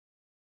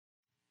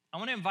I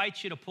want to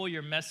invite you to pull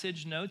your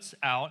message notes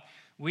out.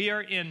 We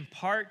are in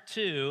part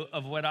 2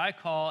 of what I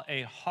call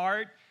a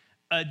heart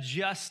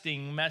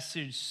adjusting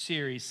message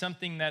series,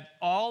 something that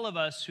all of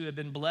us who have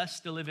been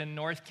blessed to live in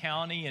North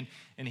County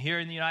and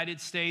here in the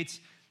United States,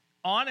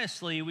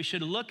 honestly, we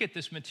should look at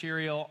this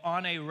material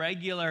on a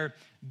regular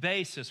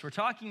basis. We're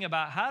talking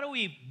about how do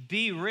we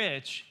be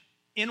rich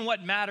in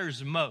what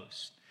matters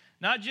most?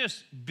 Not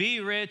just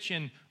be rich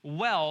in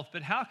wealth,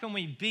 but how can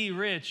we be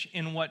rich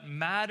in what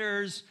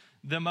matters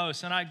the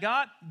most? And I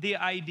got the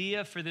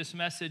idea for this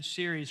message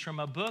series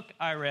from a book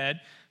I read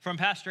from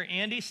Pastor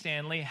Andy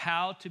Stanley,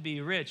 How to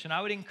Be Rich. And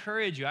I would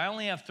encourage you, I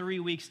only have 3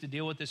 weeks to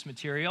deal with this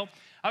material.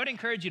 I would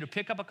encourage you to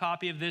pick up a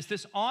copy of this.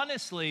 This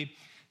honestly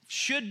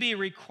should be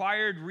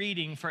required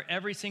reading for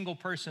every single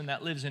person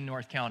that lives in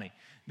North County.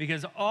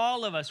 Because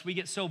all of us, we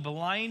get so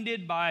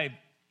blinded by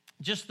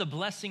just the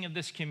blessing of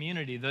this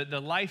community,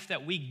 the life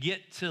that we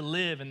get to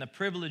live and the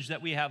privilege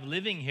that we have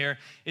living here.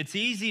 It's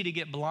easy to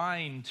get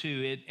blind to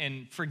it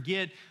and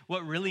forget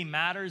what really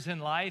matters in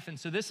life. And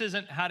so this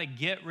isn't how to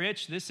get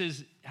rich. This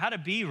is how to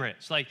be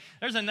rich. Like,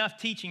 there's enough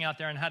teaching out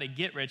there on how to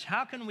get rich.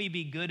 How can we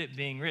be good at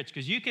being rich?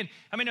 Because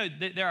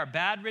there are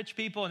bad rich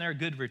people and there are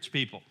good rich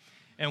people.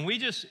 And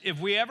if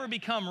we ever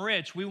become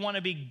rich, we want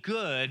to be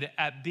good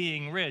at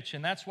being rich.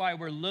 And that's why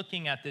we're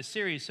looking at this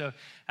series. So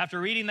after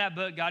reading that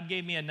book, God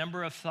gave me a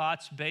number of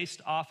thoughts based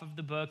off of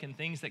the book and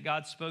things that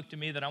God spoke to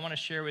me that I want to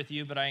share with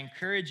you. But I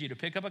encourage you to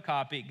pick up a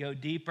copy, go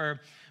deeper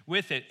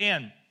with it.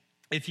 And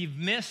if you've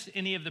missed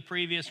any of the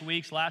previous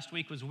weeks, last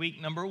week was week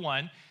number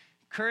 1,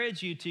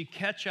 encourage you to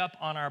catch up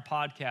on our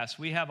podcast.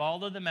 We have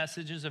all of the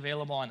messages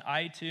available on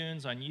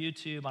iTunes, on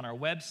YouTube, on our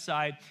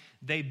website.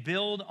 They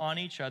build on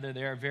each other.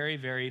 They are very,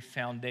 very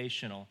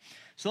foundational.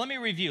 So let me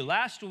review.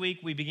 Last week,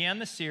 we began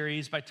the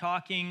series by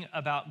talking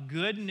about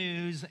good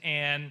news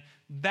and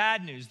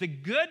bad news. The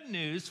good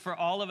news for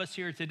all of us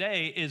here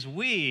today is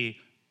we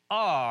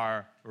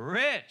are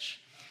rich.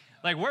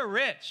 Like, we're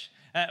rich.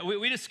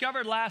 We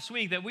discovered last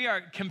week that we are,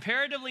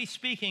 comparatively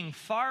speaking,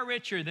 far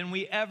richer than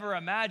we ever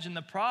imagined.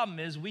 The problem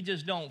is we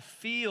just don't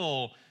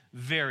feel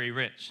very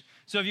rich.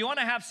 So if you want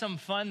to have some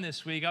fun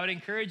this week, I would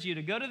encourage you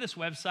to go to this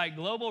website,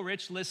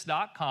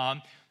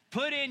 globalrichlist.com,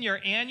 put in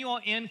your annual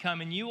income,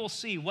 and you will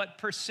see what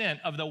percent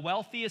of the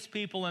wealthiest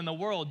people in the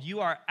world you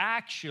are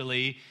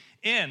actually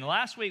in.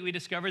 Last week, we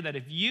discovered that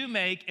if you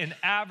make an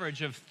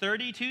average of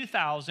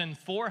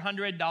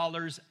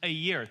 $32,400 a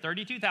year,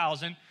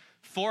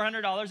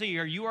 $32,400 a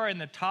year, you are in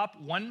the top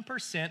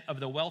 1% of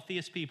the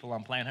wealthiest people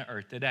on planet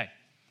Earth today.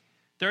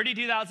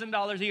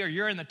 $32,000 a year,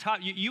 you're in the top.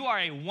 You are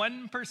a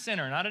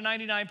 1%er, not a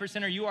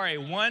 99%er. You are a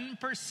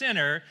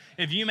 1%er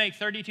if you make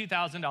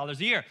 $32,000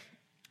 a year.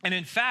 And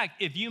in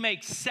fact, if you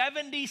make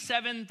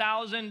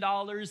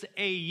 $77,000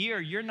 a year,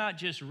 you're not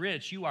just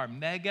rich. You are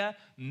mega,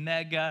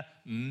 mega,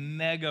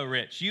 mega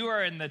rich. You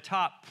are in the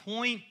top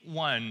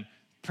 0.1%.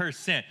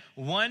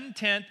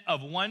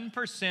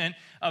 0.1%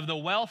 of the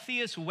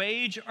wealthiest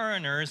wage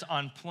earners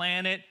on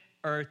planet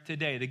Earth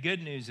today. The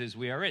good news is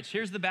we are rich.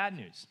 Here's the bad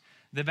news.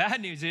 The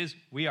bad news is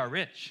we are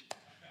rich.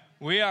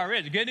 We are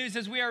rich. Good news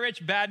is we are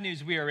rich. Bad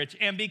news, we are rich.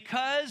 And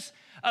because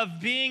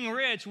of being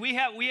rich, we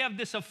have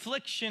this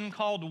affliction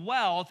called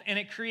wealth, and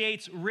it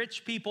creates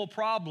rich people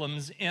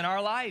problems in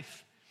our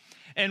life.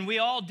 And we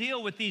all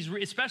deal with these,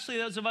 especially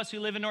those of us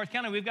who live in North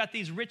County. We've got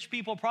these rich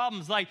people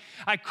problems. Like,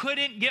 I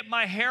couldn't get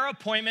my hair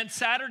appointment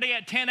Saturday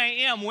at 10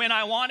 a.m. when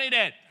I wanted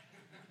it.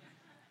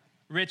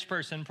 Rich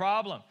person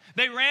problem.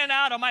 They ran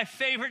out of my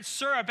favorite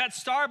syrup at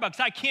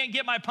Starbucks. I can't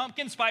get my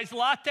pumpkin spice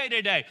latte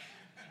today.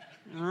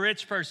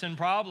 Rich person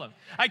problem.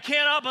 I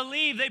cannot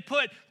believe they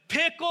put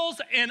pickles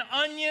and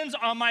onions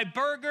on my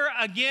burger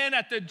again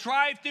at the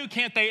drive-thru.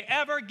 Can't they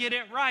ever get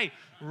it right?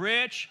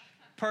 Rich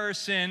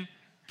person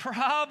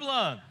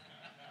problem.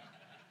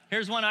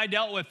 Here's one I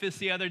dealt with this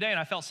the other day, and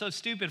I felt so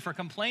stupid for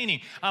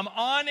complaining. I'm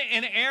on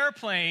an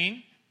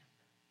airplane.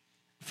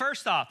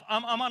 First off,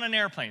 I'm on an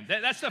airplane.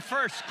 That's the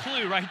first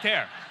clue right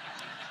there.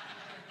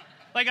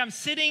 Like, I'm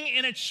sitting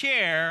in a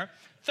chair,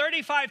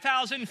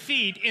 35,000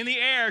 feet in the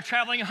air,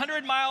 traveling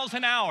 100 miles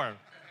an hour.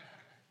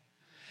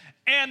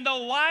 And the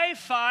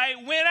Wi-Fi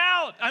went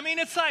out. I mean,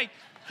 it's like,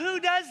 who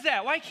does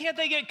that? Why can't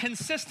they get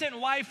consistent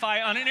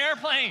Wi-Fi on an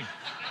airplane?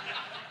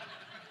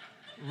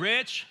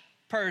 Rich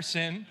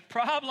person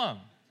problem.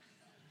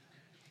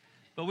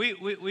 But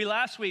we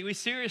last week, we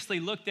seriously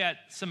looked at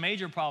some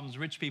major problems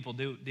rich people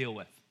deal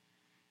with.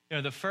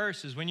 The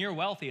first is when you're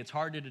wealthy, it's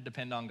harder to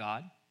depend on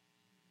God.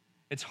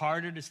 It's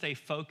harder to stay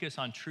focused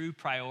on true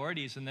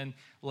priorities. And then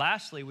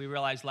lastly, we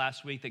realized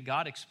last week that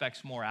God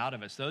expects more out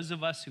of us. Those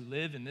of us who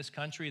live in this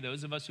country,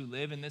 those of us who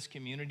live in this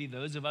community,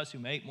 those of us who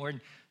make more than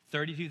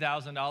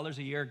 $32,000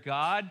 a year,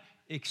 God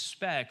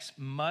expects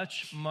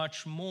much,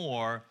 much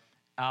more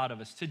out of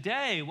us.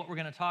 Today, what we're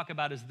going to talk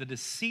about is the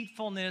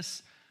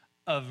deceitfulness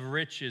of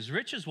riches.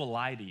 Riches will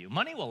lie to you.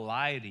 Money will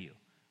lie to you.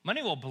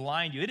 Money will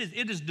blind you.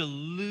 It is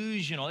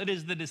delusional. It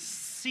is the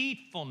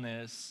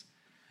deceitfulness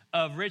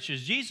of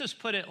riches. Jesus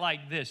put it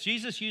like this.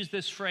 Jesus used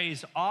this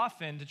phrase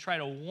often to try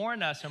to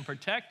warn us and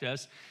protect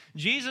us.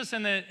 Jesus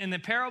in the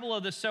parable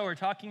of the sower,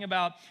 talking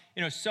about,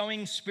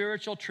 sowing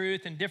spiritual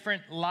truth in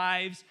different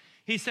lives,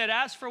 he said,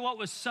 as for what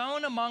was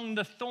sown among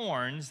the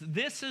thorns,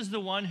 this is the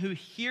one who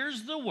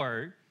hears the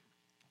word.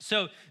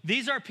 So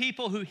these are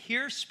people who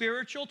hear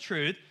spiritual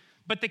truth,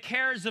 but the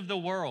cares of the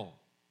world,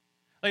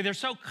 like they're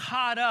so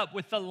caught up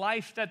with the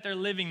life that they're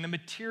living, the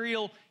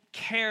material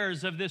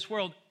cares of this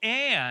world.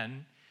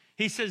 And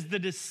he says the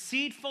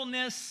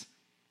deceitfulness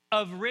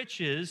of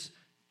riches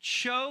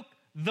choke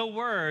the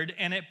word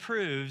and it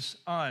proves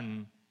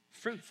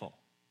unfruitful.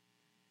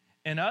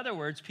 In other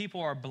words, people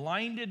are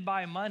blinded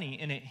by money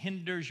and it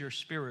hinders your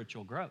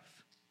spiritual growth.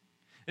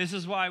 This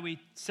is why we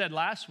said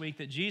last week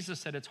that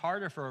Jesus said it's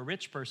harder for a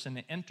rich person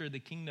to enter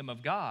the kingdom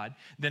of God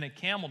than a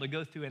camel to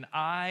go through an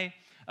eye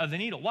of the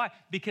needle. Why?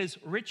 Because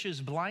riches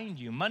blind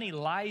you. Money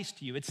lies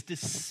to you. It's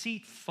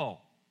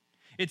deceitful.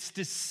 It's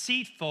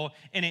deceitful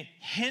and it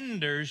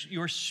hinders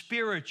your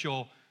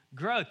spiritual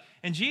growth.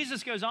 And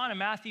Jesus goes on in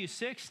Matthew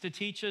 6 to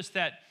teach us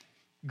that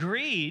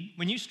greed,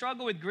 when you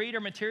struggle with greed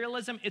or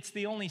materialism, it's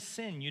the only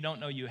sin you don't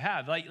know you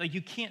have. Like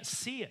you can't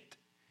see it.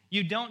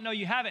 You don't know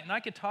you have it. And I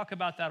could talk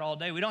about that all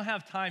day. We don't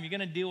have time. You're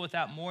going to deal with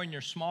that more in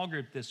your small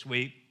group this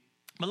week.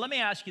 But let me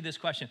ask you this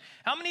question.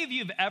 How many of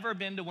you have ever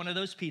been to one of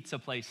those pizza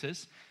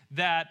places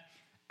that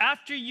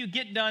after you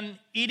get done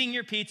eating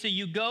your pizza,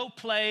 you go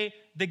play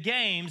the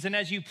games, and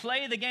as you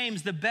play the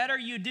games, the better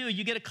you do,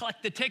 you get to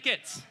collect the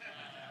tickets?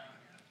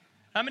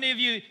 How many of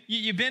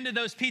you've been to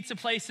those pizza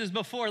places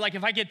before? Like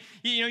if I could,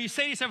 you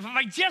say to yourself, if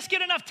I just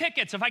get enough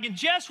tickets, if I can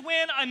just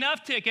win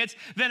enough tickets,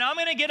 then I'm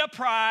going to get a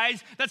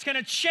prize that's going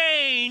to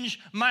change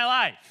my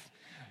life.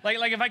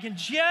 Like if I can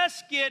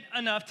just get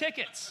enough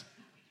tickets.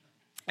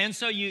 And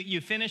so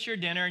you finish your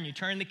dinner and you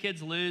turn the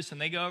kids loose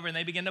and they go over and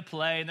they begin to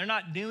play and they're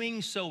not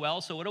doing so well.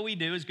 So what do we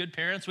do as good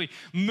parents? We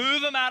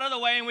move them out of the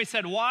way and we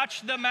said,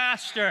 watch the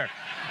master.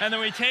 And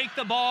then we take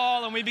the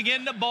ball and we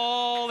begin to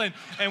bowl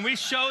and we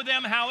show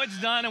them how it's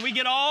done and we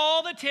get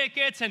all the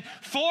tickets, and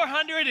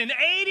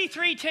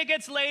 483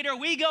 tickets later,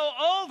 we go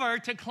over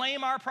to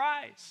claim our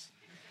prize.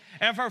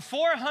 And for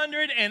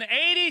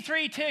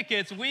 483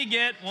 tickets, we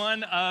get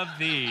one of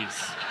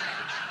these.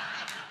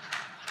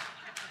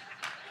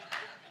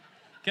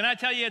 Can I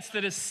tell you, it's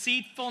the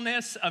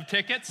deceitfulness of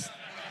tickets?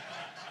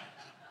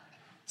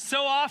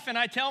 So often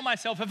I tell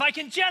myself, if I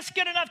can just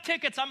get enough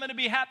tickets, I'm going to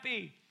be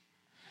happy.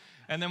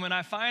 And then when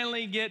I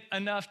finally get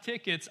enough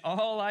tickets,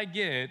 all I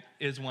get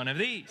is one of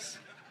these.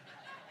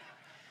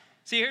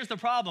 See, here's the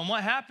problem.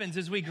 What happens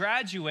is we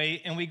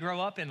graduate and we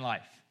grow up in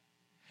life.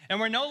 And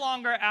we're no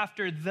longer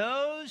after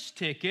those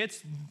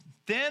tickets.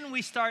 Then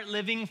we start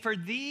living for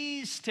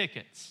these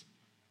tickets,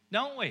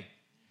 don't we?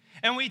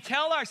 And we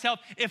tell ourselves,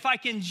 if I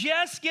can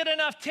just get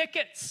enough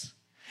tickets,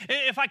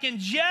 if I can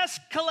just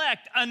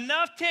collect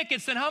enough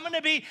tickets, then I'm going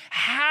to be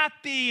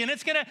happy and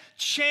it's going to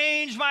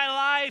change my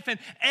life and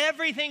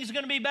everything's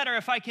going to be better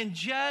if I can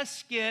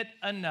just get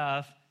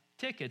enough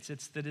tickets.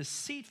 It's the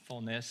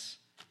deceitfulness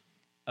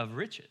of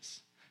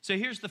riches. So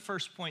here's the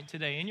first point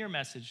today in your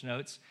message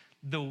notes.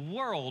 The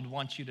world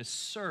wants you to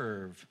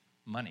serve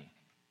money.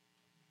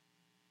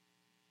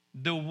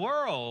 The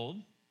world,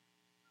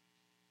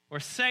 or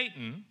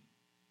Satan,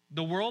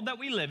 the world that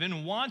we live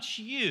in, wants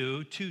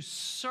you to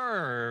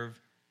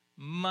serve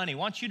money,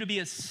 wants you to be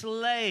a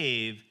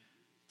slave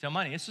to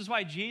money. This is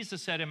why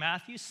Jesus said in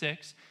Matthew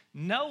 6,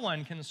 no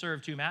one can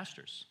serve two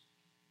masters.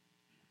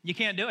 You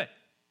can't do it.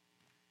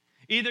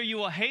 Either you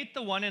will hate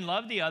the one and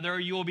love the other, or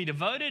you will be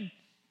devoted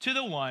to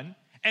the one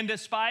and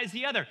despise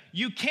the other.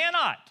 You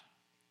cannot.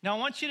 Now, I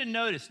want you to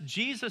notice,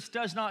 Jesus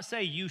does not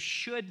say you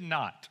should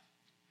not.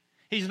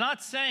 He's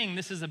not saying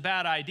this is a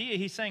bad idea.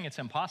 He's saying it's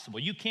impossible.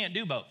 You can't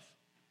do both.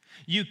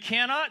 You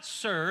cannot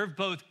serve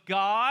both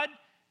God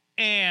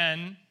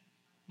and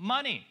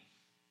money.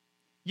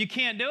 You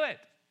can't do it.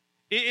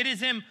 It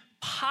is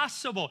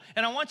impossible.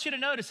 And I want you to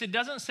notice it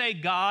doesn't say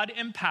God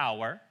in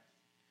power.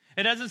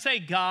 It doesn't say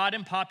God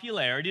in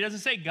popularity. It doesn't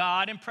say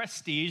God in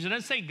prestige. It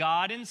doesn't say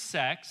God in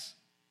sex.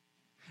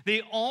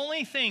 The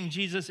only thing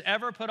Jesus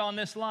ever put on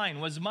this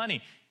line was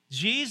money.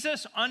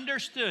 Jesus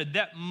understood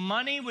that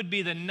money would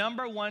be the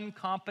number one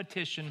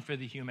competition for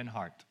the human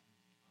heart.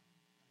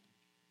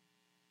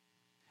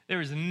 There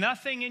is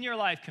nothing in your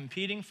life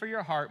competing for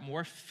your heart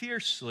more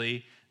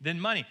fiercely than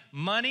money.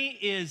 Money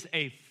is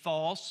a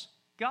false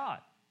god.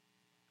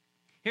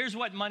 Here's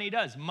what money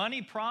does.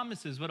 Money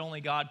promises what only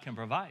God can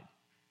provide.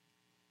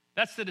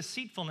 That's the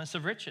deceitfulness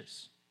of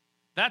riches.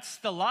 That's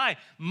the lie.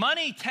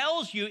 Money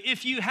tells you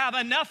if you have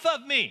enough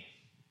of me,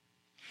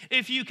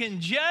 if you can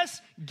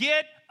just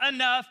get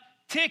enough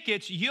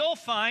tickets, you'll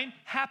find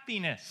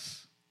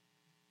happiness.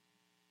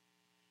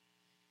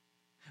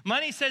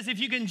 Money says if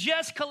you can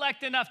just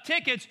collect enough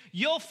tickets,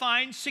 you'll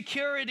find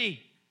security.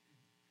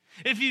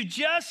 If you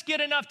just get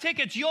enough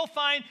tickets, you'll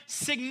find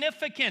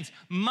significance.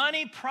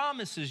 Money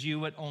promises you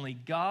what only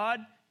God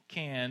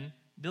can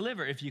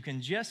deliver if you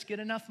can just get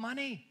enough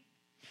money.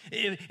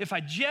 If I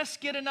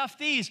just get enough of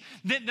these,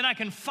 then I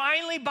can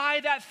finally buy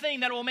that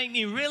thing that will make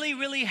me really,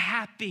 really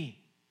happy.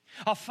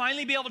 I'll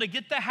finally be able to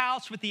get the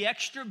house with the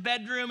extra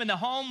bedroom and the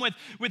home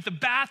with the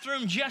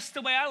bathroom just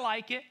the way I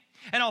like it.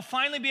 And I'll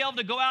finally be able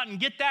to go out and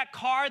get that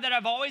car that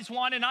I've always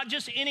wanted, not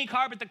just any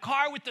car, but the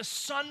car with the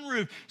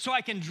sunroof, so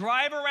I can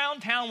drive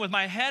around town with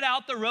my head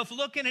out the roof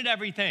looking at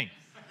everything.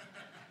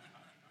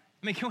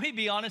 I mean, can we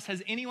be honest?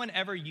 Has anyone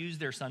ever used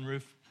their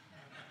sunroof?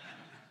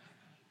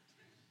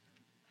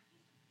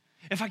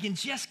 If I can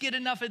just get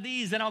enough of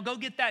these, then I'll go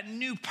get that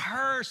new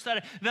purse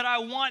that I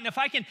want. And if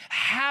I can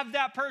have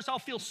that purse, I'll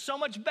feel so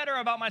much better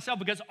about myself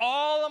because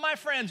all of my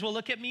friends will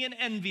look at me in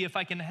envy if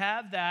I can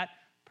have that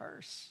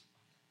purse.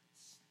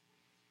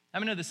 I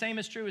mean, no, the same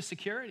is true with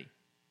security.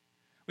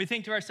 We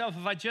think to ourselves,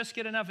 if I just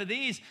get enough of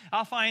these,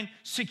 I'll find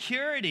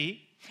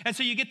security. And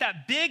so you get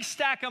that big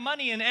stack of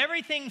money and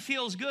everything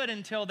feels good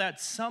until that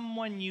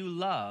someone you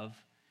love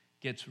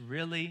gets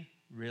really,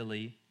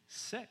 really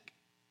sick.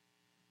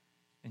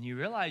 And you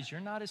realize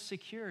you're not as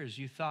secure as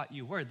you thought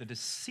you were, the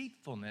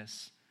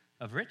deceitfulness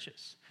of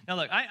riches. Now,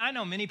 look, I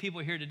know many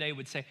people here today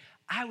would say,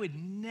 I would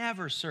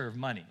never serve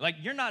money. Like,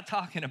 you're not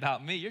talking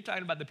about me. You're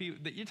talking about the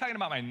people, you're talking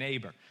about my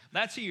neighbor.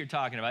 That's who you're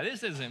talking about.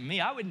 This isn't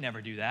me. I would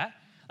never do that.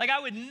 Like, I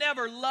would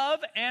never love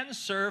and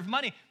serve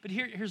money. But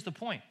here's the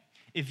point.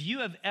 If you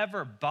have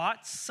ever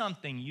bought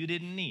something you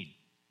didn't need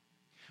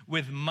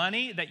with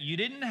money that you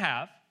didn't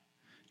have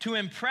to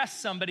impress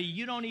somebody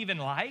you don't even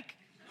like,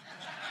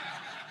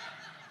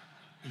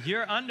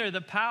 you're under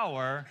the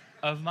power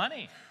of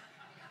money.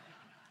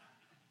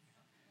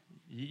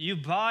 You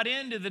bought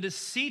into the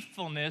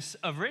deceitfulness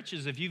of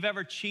riches. If you've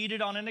ever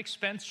cheated on an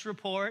expense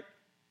report,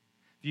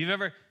 if you've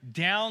ever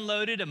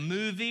downloaded a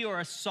movie or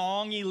a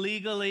song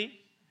illegally,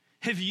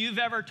 if you've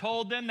ever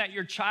told them that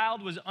your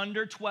child was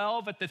under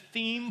 12 at the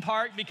theme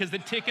park because the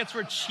tickets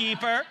were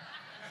cheaper.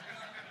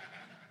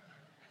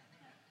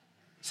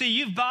 See,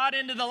 you've bought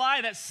into the lie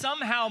that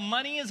somehow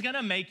money is going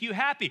to make you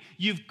happy.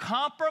 You've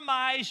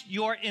compromised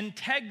your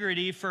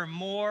integrity for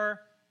more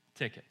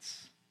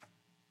tickets.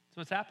 That's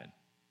what's happened.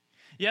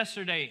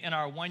 Yesterday in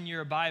our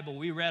one-year Bible,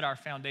 we read our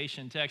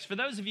foundation text. For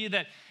those of you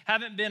that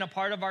haven't been a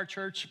part of our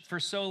church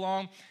for so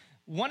long,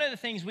 one of the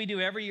things we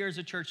do every year as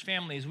a church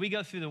family is we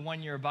go through the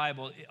one-year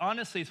Bible.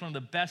 Honestly, it's one of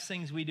the best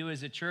things we do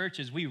as a church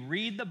is we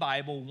read the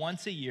Bible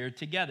once a year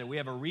together. We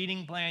have a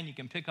reading plan you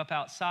can pick up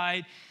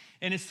outside.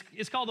 And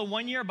it's called the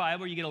one-year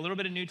Bible. You get a little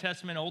bit of New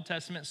Testament, Old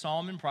Testament,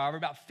 Psalm, and Proverb,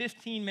 about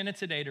 15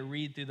 minutes a day to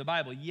read through the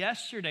Bible.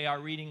 Yesterday, our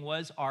reading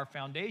was our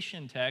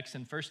foundation text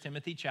in 1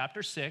 Timothy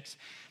chapter 6.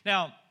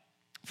 Now,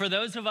 for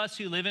those of us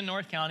who live in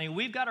North County,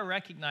 we've got to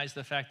recognize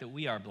the fact that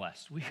we are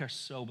blessed. We are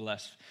so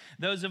blessed.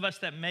 Those of us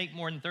that make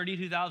more than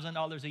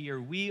 $32,000 a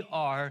year, we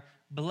are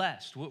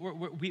blessed.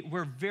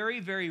 We're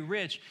very, very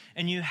rich,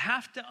 and you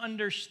have to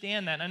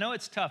understand that. And I know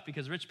it's tough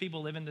because rich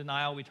people live in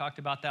denial. We talked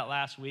about that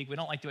last week. We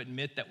don't like to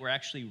admit that we're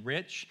actually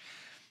rich.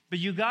 But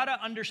you got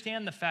to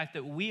understand the fact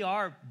that we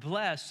are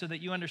blessed so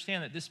that you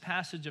understand that this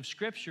passage of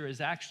Scripture is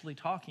actually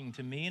talking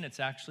to me and it's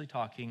actually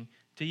talking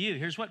to you.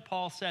 Here's what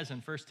Paul says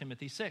in 1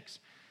 Timothy 6.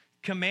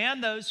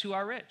 Command those who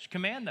are rich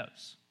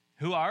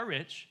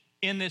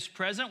in this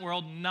present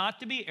world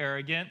not to be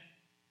arrogant,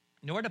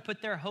 nor to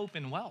put their hope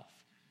in wealth.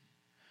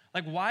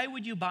 Like, why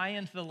would you buy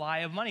into the lie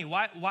of money?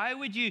 Why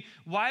would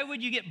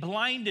you get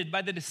blinded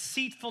by the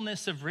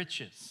deceitfulness of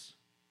riches?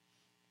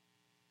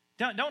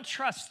 Don't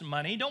trust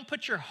money. Don't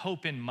put your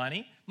hope in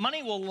money.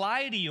 Money will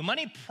lie to you.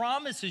 Money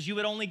promises you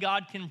what only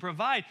God can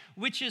provide,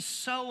 which is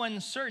so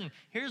uncertain.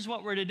 Here's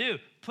what we're to do.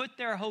 Put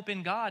their hope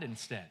in God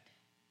instead.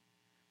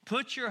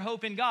 Put your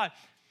hope in God,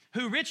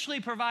 who richly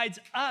provides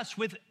us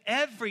with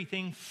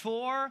everything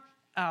for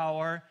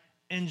our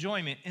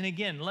enjoyment. And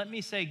again, let me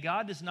say,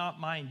 God does not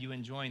mind you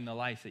enjoying the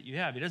life that you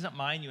have. He doesn't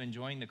mind you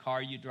enjoying the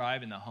car you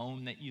drive and the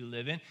home that you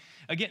live in.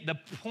 Again, the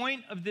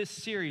point of this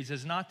series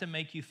is not to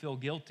make you feel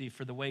guilty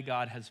for the way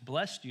God has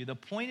blessed you. The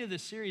point of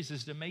this series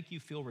is to make you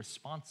feel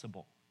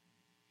responsible.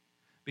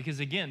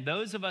 Because again,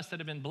 those of us that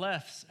have been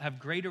blessed have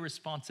greater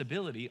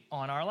responsibility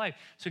on our life.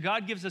 So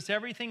God gives us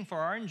everything for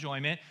our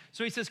enjoyment.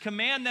 So he says,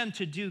 command them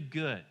to do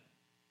good,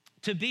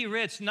 to be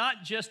rich,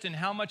 not just in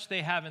how much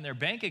they have in their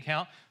bank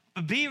account,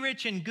 but be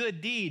rich in good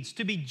deeds,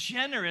 to be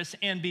generous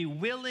and be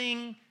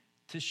willing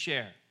to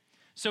share.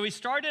 So we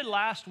started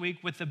last week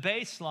with the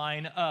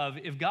baseline of,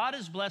 if God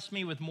has blessed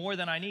me with more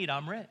than I need,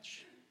 I'm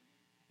rich.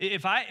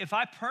 If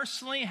I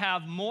personally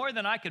have more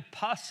than I could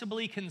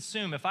possibly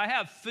consume, if I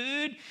have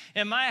food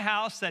in my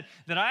house that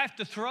I have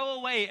to throw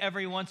away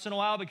every once in a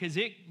while because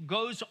it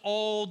goes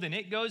old and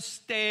it goes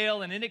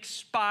stale and it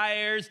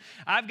expires,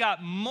 I've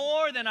got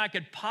more than I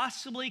could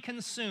possibly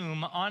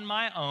consume on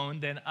my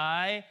own, then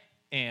I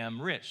am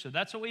rich. So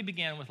that's what we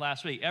began with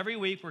last week. Every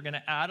week we're going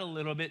to add a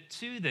little bit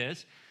to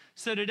this.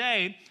 So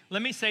today,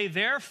 let me say,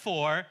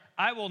 therefore,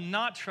 I will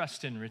not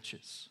trust in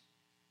riches.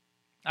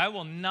 I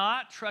will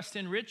not trust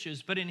in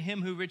riches, but in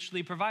him who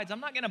richly provides. I'm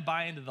not going to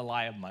buy into the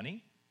lie of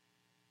money.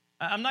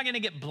 I'm not going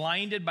to get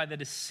blinded by the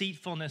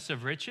deceitfulness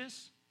of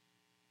riches.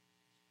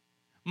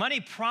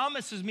 Money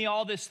promises me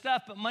all this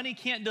stuff, but money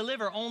can't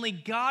deliver. Only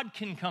God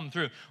can come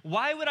through.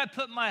 Why would I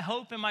put my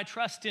hope and my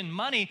trust in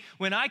money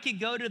when I could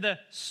go to the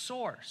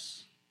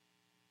source?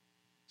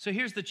 So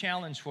here's the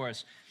challenge for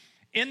us.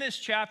 In this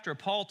chapter,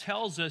 Paul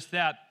tells us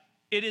that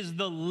it is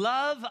the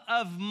love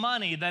of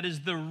money that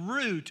is the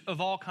root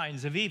of all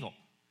kinds of evil.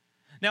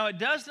 Now, it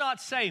does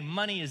not say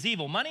money is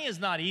evil. Money is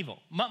not evil.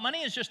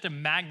 Money is just a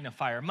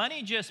magnifier.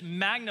 Money just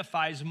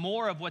magnifies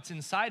more of what's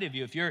inside of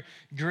you. If you're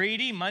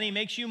greedy, money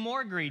makes you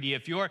more greedy.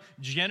 If you're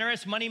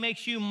generous, money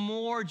makes you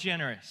more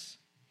generous.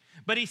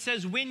 But he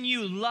says when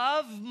you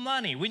love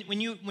money, when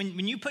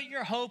you put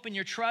your hope and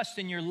your trust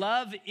and your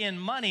love in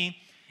money,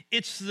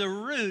 it's the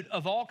root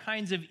of all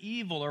kinds of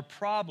evil or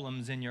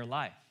problems in your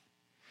life.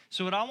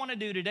 So what I want to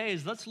do today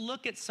is let's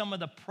look at some of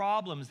the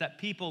problems that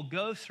people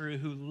go through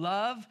who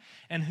love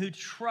and who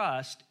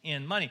trust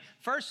in money.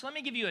 First, let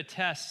me give you a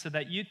test so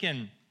that you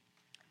can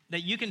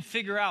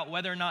figure out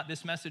whether or not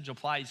this message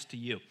applies to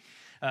you.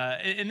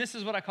 And this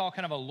is what I call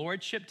kind of a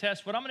lordship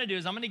test. What I'm going to do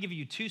is I'm going to give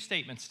you two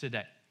statements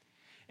today.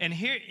 And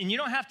you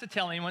don't have to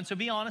tell anyone, so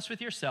be honest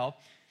with yourself.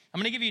 I'm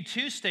going to give you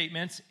two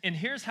statements, and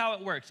here's how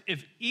it works.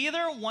 If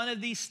either one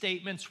of these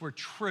statements were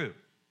true,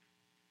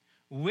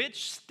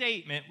 which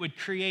statement would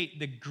create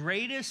the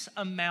greatest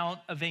amount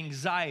of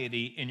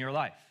anxiety in your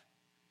life?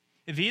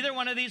 If either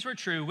one of these were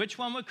true, which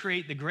one would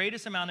create the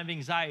greatest amount of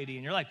anxiety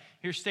in your life?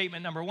 Here's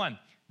statement number one.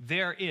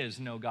 There is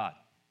no God.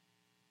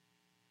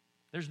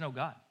 There's no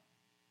God.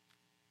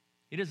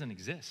 He doesn't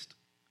exist.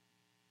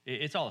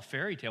 It's all a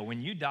fairy tale.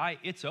 When you die,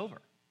 it's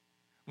over.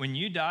 When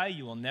you die,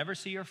 you will never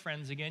see your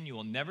friends again. You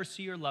will never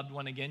see your loved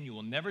one again. You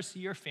will never see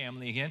your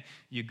family again.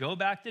 You go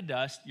back to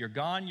dust. You're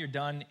gone. You're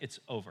done. It's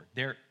over.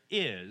 There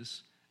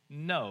is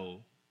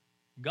no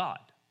God.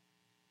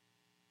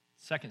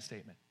 Second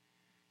statement,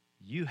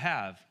 you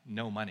have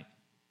no money.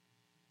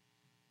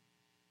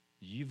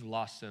 You've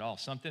lost it all.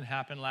 Something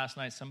happened last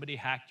night. Somebody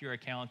hacked your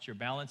accounts. Your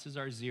balances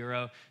are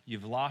zero.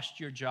 You've lost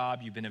your job.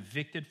 You've been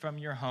evicted from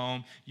your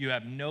home. You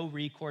have no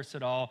recourse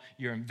at all.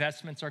 Your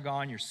investments are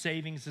gone. Your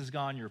savings is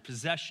gone. Your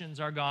possessions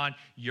are gone.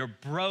 You're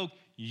broke.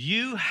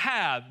 You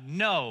have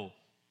no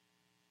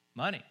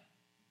money.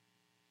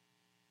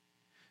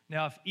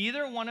 Now, if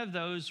either one of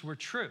those were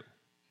true,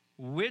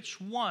 which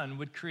one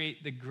would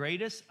create the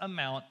greatest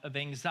amount of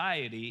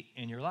anxiety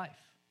in your life?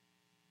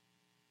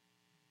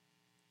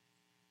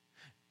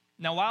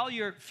 Now, while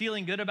you're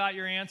feeling good about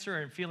your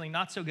answer or feeling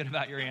not so good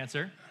about your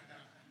answer,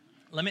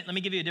 let me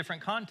give you a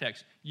different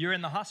context. You're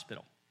in the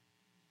hospital,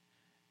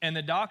 and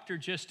the doctor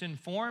just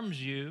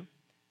informs you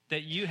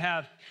that you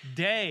have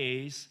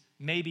days,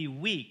 maybe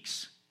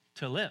weeks,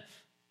 to live.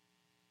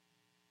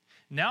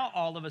 Now,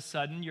 all of a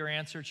sudden, your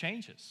answer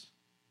changes.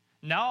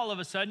 Now, all of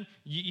a sudden,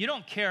 you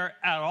don't care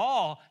at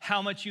all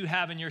how much you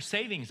have in your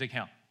savings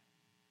account.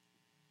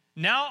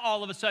 Now,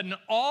 all of a sudden,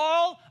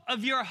 all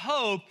of your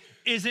hope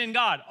is in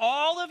God.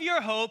 All of your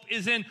hope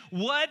is in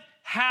what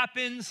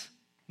happens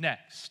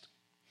next.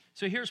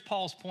 So here's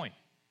Paul's point.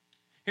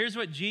 Here's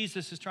what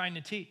Jesus is trying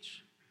to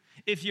teach.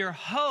 If your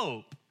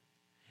hope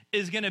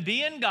is going to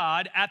be in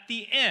God at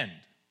the end,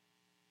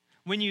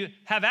 when you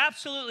have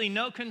absolutely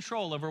no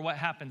control over what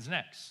happens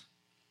next,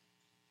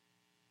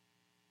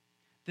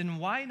 then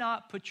why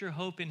not put your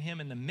hope in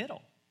Him in the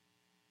middle?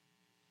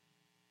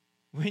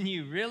 When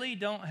you really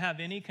don't have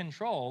any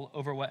control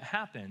over what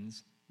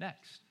happens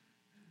next.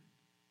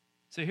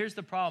 So here's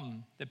the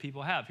problem that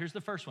people have. Here's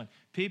the first one.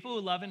 People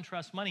who love and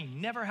trust money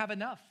never have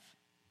enough.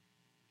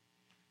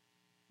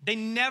 They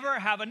never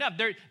have enough.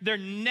 They're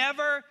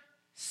never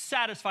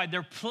satisfied.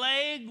 They're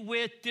plagued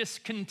with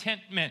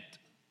discontentment.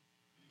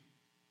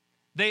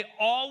 They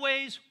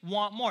always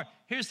want more.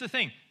 Here's the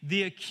thing.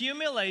 The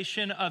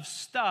accumulation of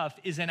stuff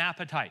is an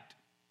appetite.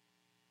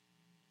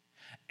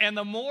 And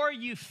the more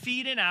you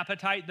feed an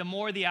appetite, the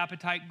more the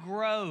appetite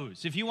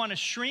grows. If you want to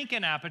shrink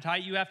an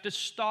appetite, you have to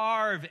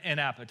starve an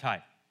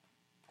appetite.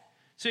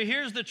 So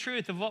here's the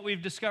truth of what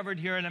we've discovered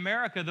here in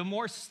America. The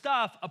more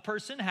stuff a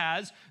person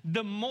has,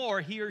 the more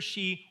he or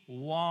she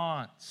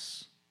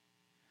wants.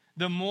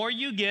 The more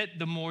you get,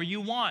 the more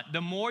you want.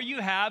 The more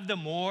you have, the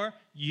more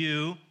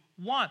you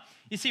want.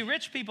 You see,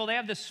 rich people, they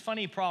have this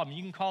funny problem.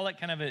 You can call it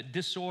kind of a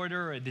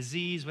disorder or a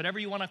disease, whatever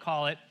you want to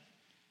call it.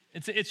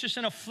 It's just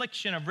an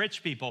affliction of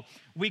rich people.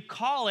 We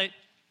call it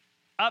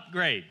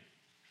upgrade.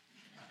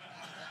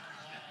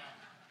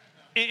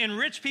 And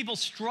rich people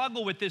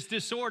struggle with this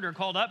disorder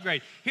called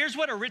upgrade. Here's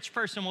what a rich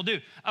person will do.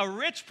 A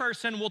rich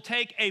person will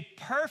take a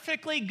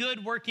perfectly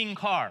good working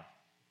car,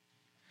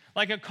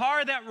 like a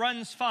car that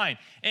runs fine.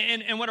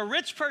 And what a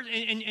rich person,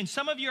 and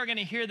some of you are going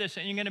to hear this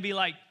and you're going to be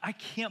like, I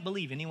can't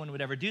believe anyone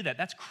would ever do that.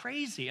 That's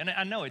crazy. And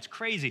I know it's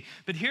crazy.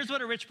 But here's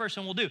what a rich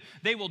person will do.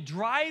 They will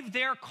drive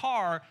their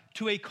car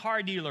to a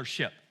car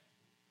dealership.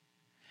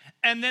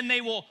 And then they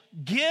will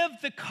give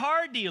the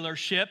car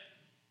dealership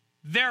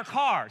their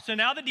car. So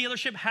now the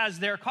dealership has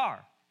their car.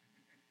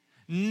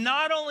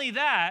 Not only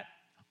that,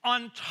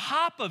 on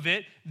top of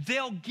it,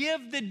 they'll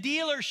give the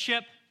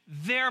dealership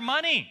their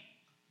money.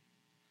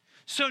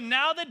 So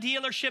now the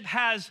dealership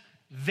has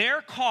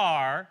their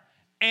car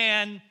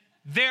and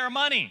their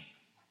money.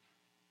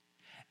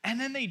 And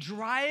then they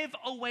drive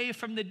away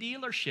from the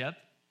dealership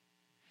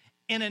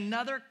in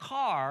another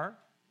car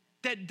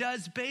that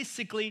does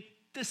basically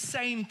the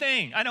same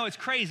thing. I know it's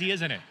crazy,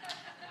 isn't it?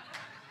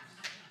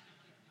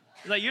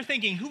 Like you're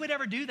thinking, who would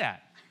ever do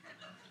that?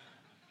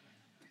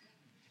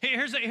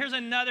 Here's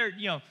another,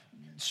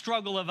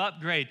 struggle of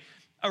upgrade.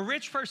 A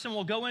rich person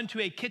will go into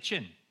a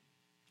kitchen,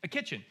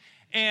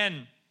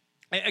 and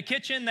a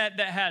kitchen that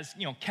has,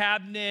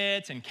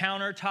 cabinets and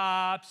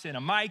countertops and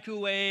a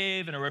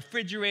microwave and a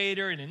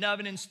refrigerator and an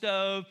oven and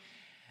stove,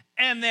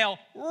 and they'll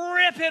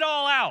rip it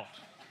all out.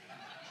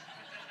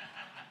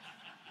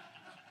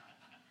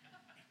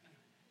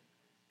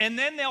 And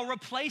then they'll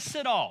replace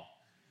it all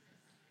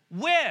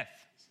with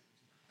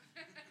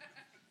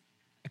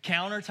a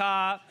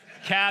countertop,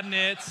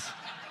 cabinets,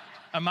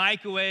 a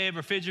microwave,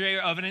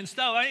 refrigerator, oven, and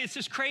stove. I mean, it's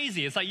just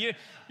crazy. It's like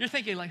you're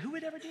thinking, like, who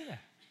would ever do that?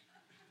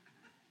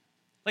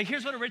 Like,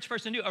 here's what a rich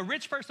person do. A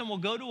rich person will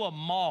go to a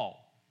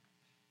mall.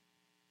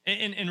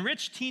 And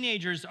rich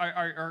teenagers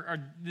are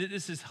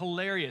this is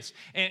hilarious.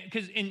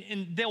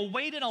 And they'll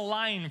wait in a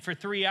line for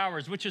 3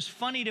 hours, which is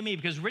funny to me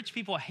because rich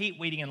people hate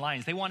waiting in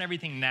lines. They want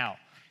everything now.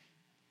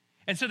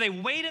 And so they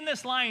wait in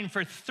this line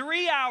for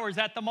 3 hours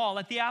at the mall,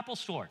 at the Apple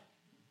store.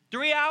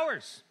 3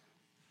 hours.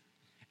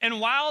 And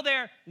while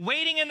they're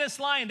waiting in this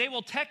line, they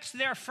will text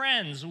their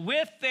friends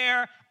with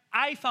their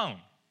iPhone.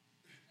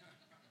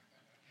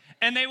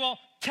 And they will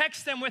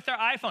text them with their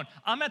iPhone.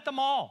 I'm at the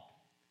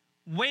mall,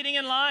 waiting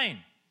in line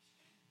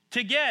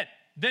to get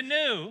the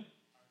new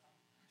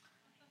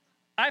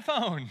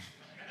iPhone.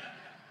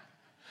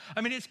 I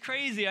mean, it's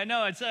crazy. I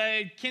know. It's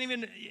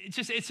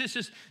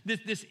just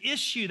this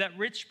issue that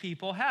rich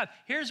people have.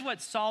 Here's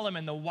what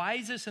Solomon, the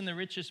wisest and the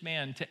richest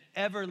man to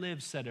ever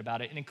live, said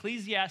about it. In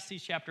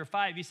Ecclesiastes chapter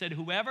 5, he said,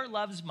 whoever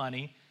loves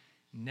money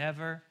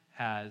never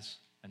has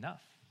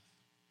enough.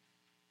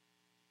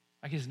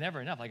 Like, it's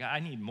never enough. Like, I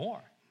need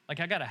more.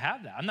 Like, I got to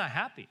have that. I'm not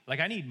happy. Like,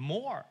 I need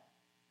more.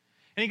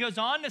 And he goes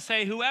on to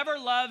say, whoever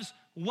loves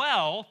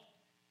wealth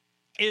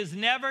is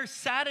never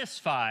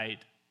satisfied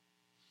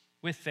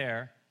with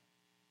their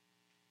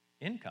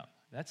income.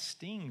 That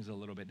stings a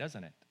little bit,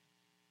 doesn't it?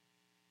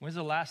 When's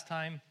the last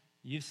time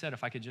you've said,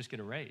 if I could just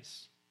get a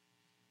raise,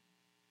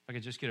 if I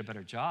could just get a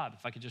better job,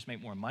 if I could just make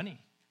more money,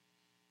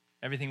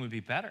 everything would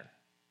be better?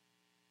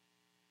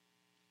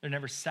 They're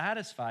never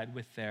satisfied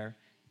with their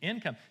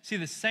income. See,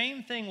 the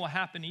same thing will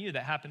happen to you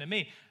that happened to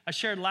me. I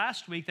shared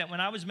last week that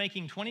when I was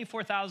making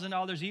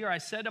 $24,000 a year, I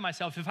said to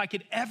myself, if I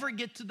could ever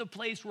get to the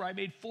place where I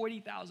made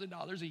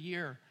 $40,000 a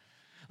year,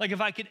 like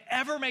if I could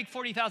ever make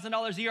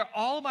 $40,000 a year,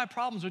 all of my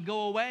problems would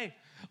go away.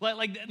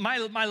 Like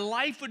my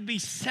life would be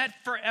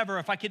set forever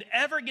if I could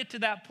ever get to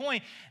that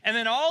point. And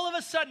then all of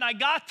a sudden I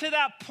got to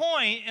that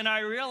point and I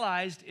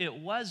realized it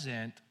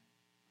wasn't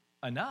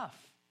enough.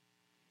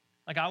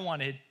 Like I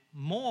wanted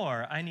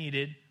more. I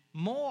needed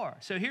more.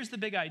 So here's the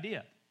big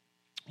idea.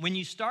 When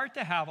you start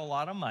to have a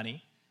lot of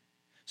money,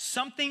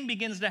 something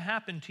begins to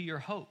happen to your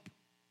hope.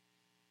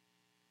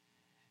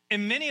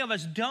 And many of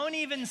us don't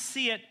even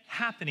see it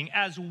happening.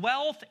 As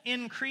wealth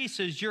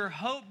increases, your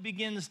hope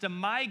begins to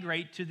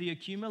migrate to the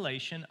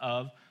accumulation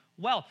of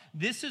wealth.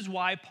 This is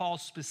why Paul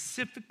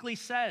specifically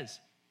says,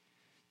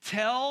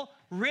 tell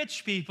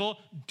rich people,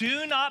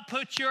 do not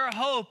put your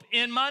hope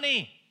in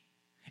money.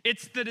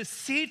 It's the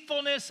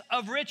deceitfulness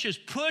of riches.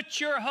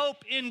 Put your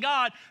hope in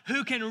God,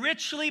 who can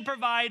richly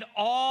provide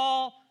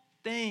all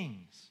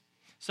things.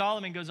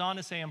 Solomon goes on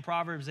to say in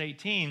Proverbs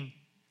 18,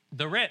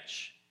 the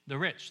rich.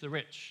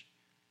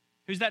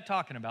 Who's that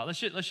talking about? Let's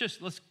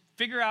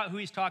figure out who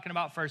he's talking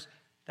about first.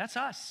 That's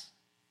us.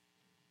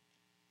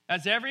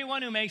 That's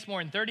everyone who makes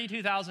more than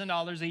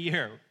 $32,000 a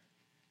year,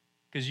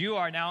 because you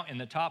are now in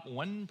the top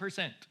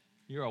 1%.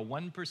 You're a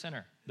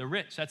 1%er. The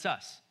rich, that's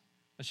us.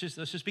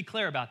 Let's just be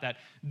clear about that.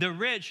 The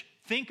rich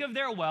think of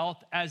their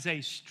wealth as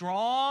a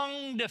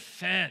strong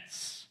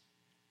defense.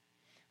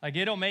 Like,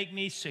 it'll make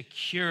me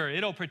secure.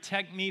 It'll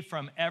protect me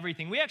from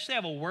everything. We actually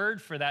have a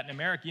word for that in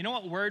America. You know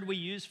what word we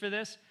use for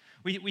this?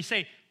 We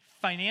say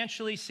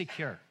financially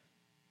secure.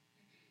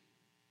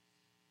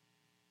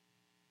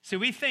 So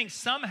we think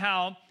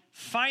somehow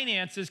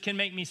finances can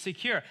make me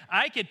secure.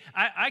 I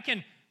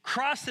can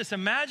cross this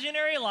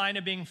imaginary line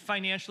of being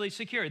financially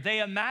secure. They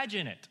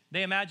imagine it.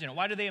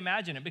 Why do they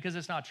imagine it? Because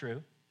it's not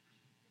true.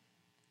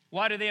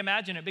 Why do they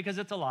imagine it? Because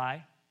it's a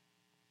lie.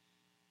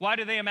 Why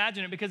do they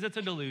imagine it? Because it's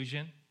a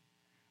delusion.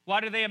 Why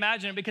do they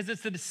imagine it? Because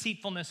it's the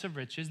deceitfulness of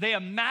riches. They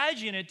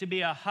imagine it to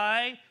be a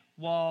high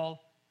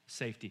wall of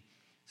safety.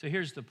 So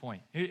here's the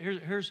point.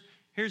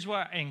 Here's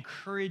where I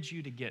encourage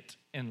you to get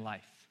in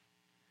life.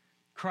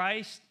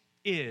 Christ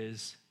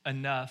is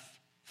enough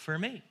for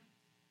me.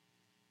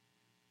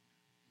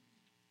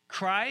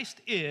 Christ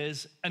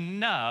is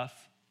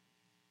enough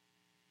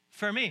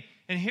for me.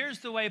 And here's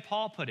the way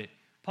Paul put it.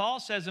 Paul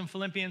says in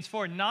Philippians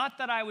 4, not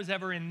that I was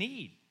ever in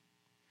need,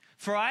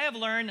 for I have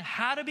learned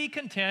how to be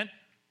content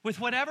with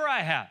whatever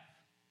I have.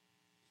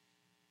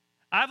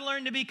 I've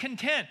learned to be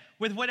content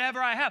with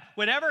whatever I have.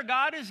 Whatever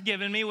God has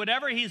given me,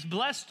 whatever he's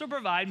blessed to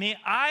provide me,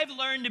 I've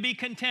learned to be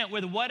content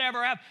with whatever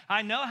I have.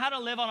 I know how to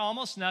live on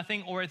almost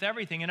nothing or with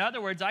everything. In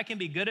other words, I can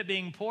be good at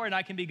being poor and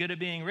I can be good at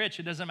being rich.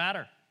 It doesn't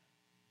matter.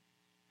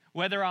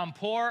 Whether I'm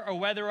poor or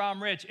whether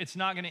I'm rich, it's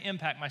not going to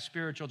impact my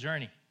spiritual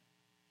journey.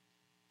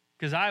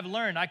 Because I've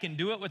learned I can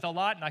do it with a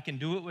lot and I can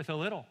do it with a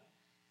little.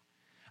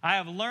 I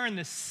have learned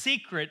the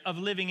secret of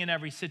living in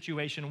every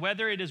situation,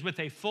 whether it is with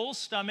a full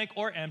stomach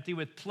or empty,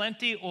 with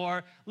plenty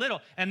or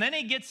little. And then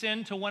he gets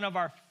into one of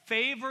our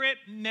favorite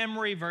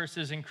memory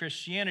verses in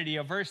Christianity,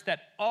 a verse that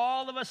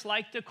all of us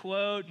like to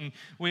quote, and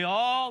we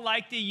all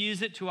like to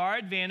use it to our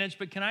advantage.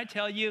 But can I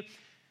tell you,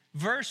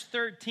 verse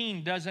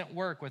 13 doesn't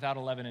work without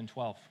 11 and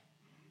 12.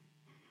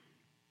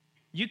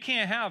 You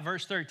can't have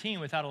verse 13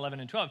 without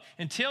 11 and 12.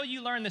 Until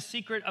you learn the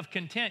secret of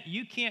content,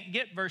 you can't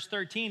get verse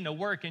 13 to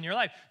work in your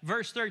life.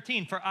 Verse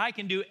 13, for I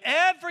can do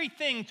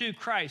everything through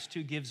Christ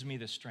who gives me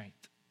the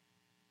strength.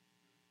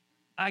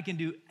 I can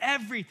do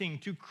everything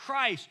through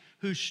Christ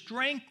who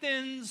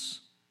strengthens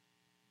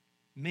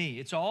me.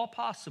 It's all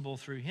possible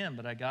through him,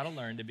 but I got to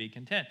learn to be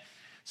content.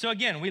 So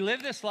again, we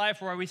live this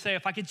life where we say,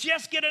 if I could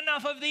just get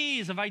enough of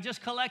these, if I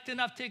just collect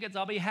enough tickets,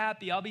 I'll be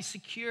happy, I'll be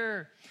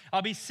secure,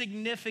 I'll be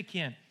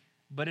significant.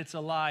 But it's a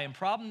lie. And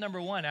problem number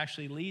one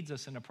actually leads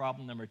us into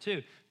problem number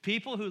two.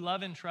 People who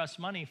love and trust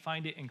money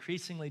find it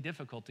increasingly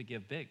difficult to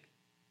give big.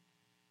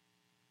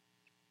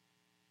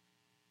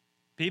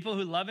 People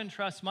who love and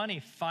trust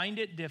money find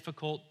it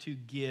difficult to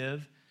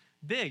give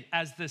big.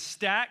 As the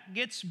stack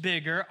gets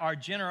bigger, our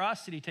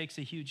generosity takes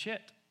a huge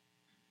hit.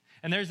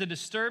 And there's a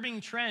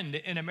disturbing trend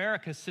in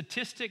America.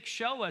 Statistics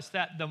show us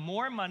that the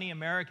more money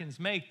Americans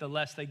make, the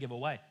less they give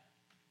away.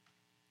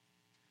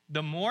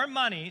 The more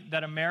money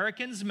that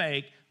Americans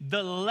make,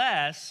 the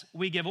less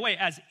we give away.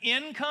 As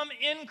income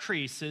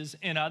increases,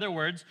 in other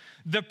words,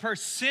 the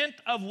percent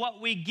of what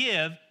we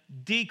give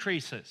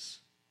decreases.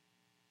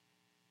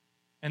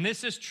 And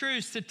this is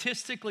true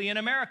statistically in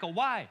America.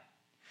 Why?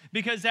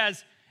 Because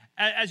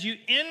as you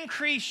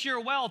increase your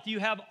wealth, you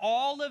have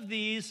all of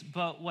these,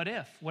 but what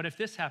if? What if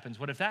this happens?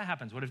 What if that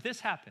happens? What if this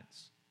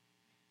happens?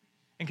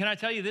 And can I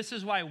tell you, this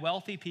is why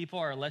wealthy people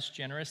are less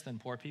generous than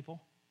poor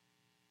people?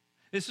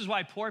 This is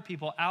why poor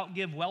people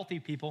outgive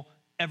wealthy people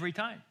every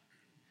time.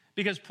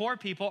 Because poor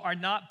people are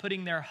not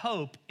putting their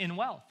hope in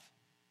wealth.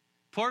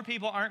 Poor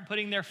people aren't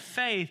putting their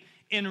faith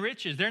in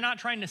riches. They're not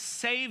trying to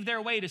save their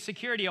way to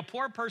security. A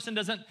poor person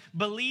doesn't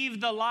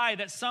believe the lie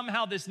that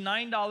somehow this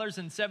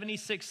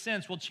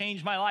 $9.76 will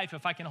change my life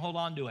if I can hold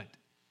on to it.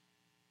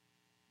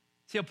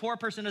 See, a poor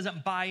person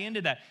doesn't buy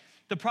into that.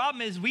 The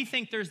problem is we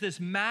think there's this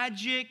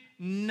magic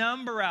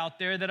number out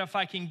there that if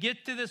I can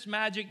get to this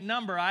magic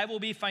number, I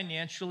will be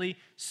financially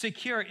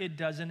secure. It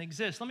doesn't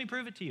exist. Let me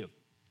prove it to you.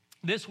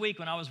 This week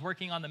when I was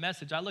working on the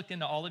message, I looked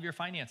into all of your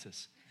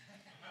finances.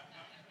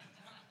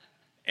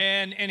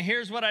 And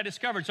here's what I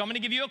discovered. So I'm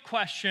going to give you a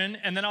question,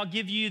 and then I'll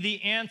give you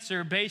the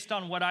answer based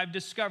on what I've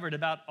discovered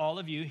about all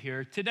of you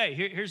here today.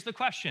 Here's the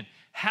question.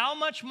 How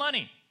much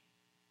money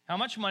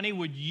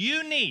would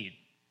you need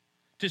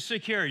to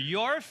secure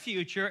your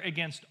future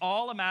against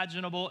all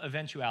imaginable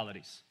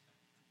eventualities?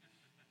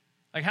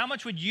 Like, how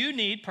much would you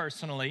need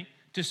personally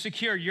to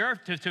secure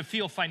to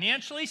feel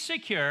financially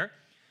secure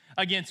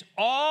against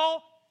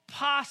all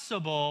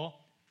possible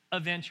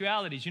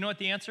eventualities? You know what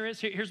the answer is?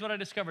 Here's what I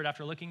discovered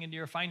after looking into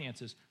your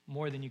finances.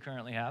 More than you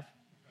currently have.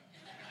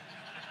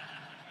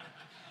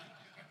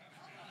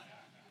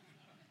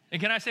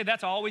 And can I say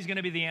that's always going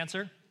to be the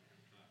answer?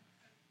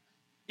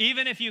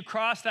 Even if you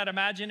cross that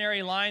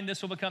imaginary line,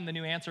 this will become the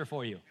new answer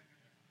for you.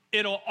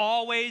 It'll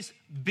always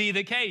be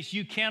the case.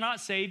 You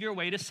cannot save your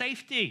way to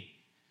safety.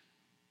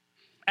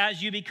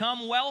 As you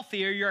become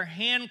wealthier, your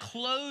hand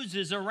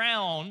closes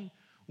around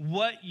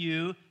what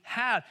you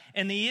have.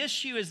 And the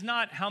issue is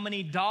not how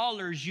many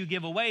dollars you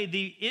give away.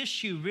 The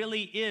issue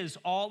really is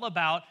all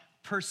about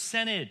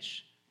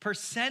percentage.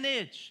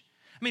 Percentage.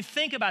 I mean,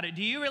 think about it.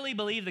 Do you really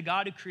believe the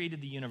God who created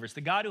the universe,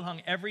 the God who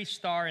hung every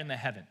star in the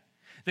heaven,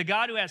 the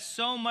God who has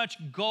so much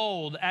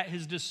gold at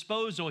his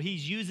disposal,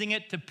 he's using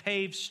it to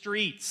pave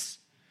streets?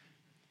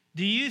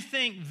 Do you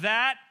think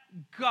that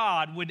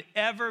God would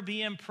ever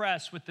be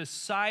impressed with the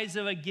size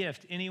of a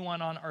gift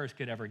anyone on earth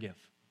could ever give?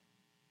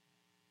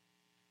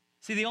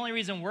 See, the only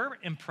reason we're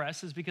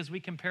impressed is because we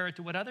compare it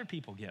to what other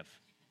people give.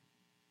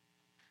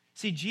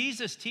 See,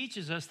 Jesus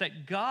teaches us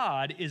that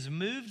God is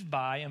moved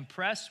by,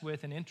 impressed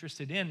with, and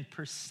interested in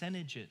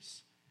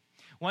percentages.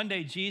 One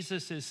day,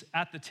 Jesus is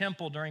at the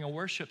temple during a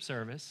worship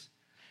service,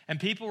 and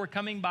people were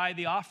coming by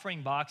the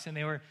offering box, and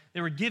they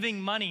were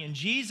giving money. And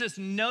Jesus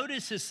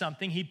notices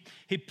something.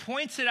 He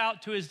points it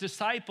out to his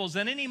disciples,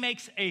 and then he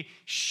makes a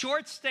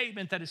short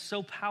statement that is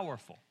so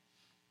powerful.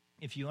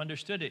 If you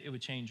understood it, it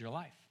would change your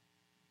life.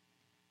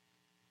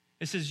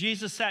 It says,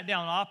 Jesus sat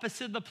down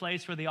opposite the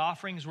place where the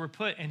offerings were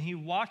put, and he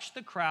watched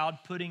the crowd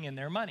putting in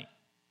their money.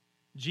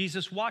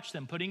 Jesus watched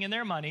them putting in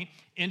their money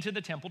into the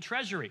temple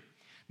treasury.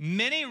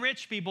 Many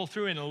rich people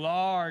threw in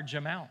large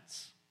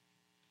amounts.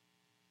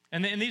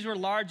 And these were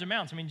large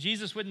amounts. I mean,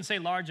 Jesus wouldn't say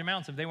large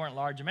amounts if they weren't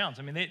large amounts.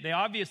 I mean, they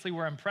obviously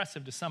were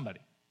impressive to somebody.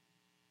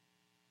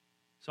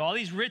 So all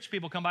these rich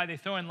people come by, they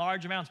throw in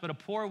large amounts, but a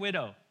poor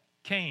widow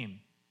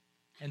came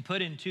and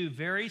put in 2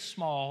 very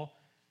small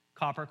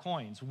copper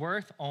coins,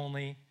 worth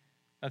only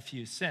a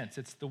few cents.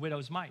 It's the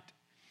widow's mite.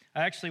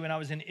 Actually, when I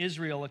was in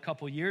Israel a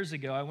couple years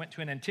ago, I went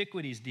to an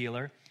antiquities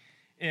dealer,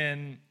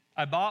 and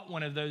I bought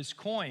one of those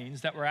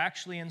coins that were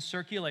actually in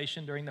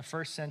circulation during the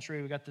first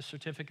century. We got the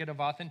certificate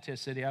of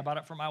authenticity. I bought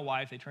it for my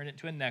wife. They turned it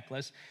into a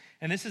necklace.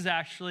 And this is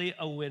actually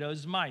a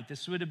widow's mite.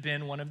 This would have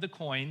been one of the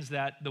coins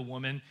that the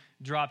woman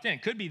dropped in.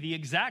 It could be the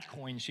exact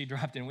coin she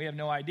dropped in. We have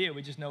no idea.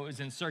 We just know it was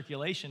in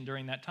circulation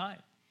during that time.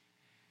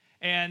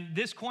 And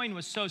this coin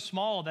was so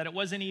small that it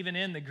wasn't even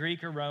in the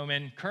Greek or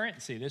Roman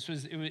currency. It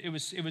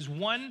was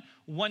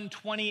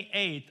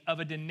 1/128th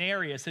of a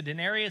denarius. A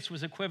denarius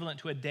was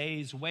equivalent to a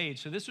day's wage.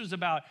 So this was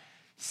about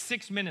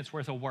 6 minutes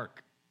worth of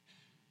work.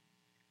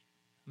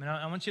 I mean,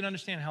 I want you to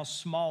understand how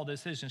small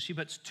this is. And she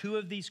puts 2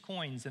 of these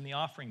coins in the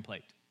offering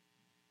plate.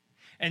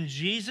 And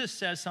Jesus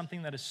says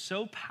something that is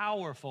so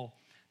powerful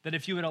that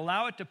if you would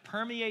allow it to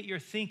permeate your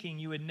thinking,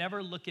 you would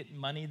never look at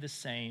money the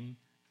same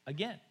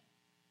again.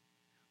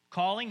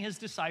 Calling his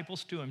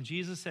disciples to him,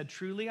 Jesus said,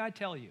 "Truly I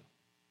tell you,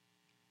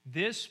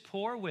 this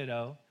poor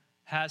widow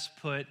has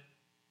put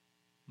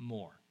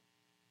more."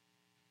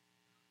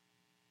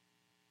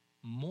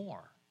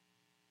 More.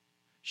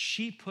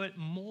 She put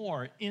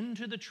more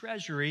into the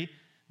treasury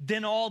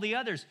than all the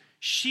others.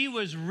 She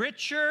was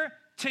richer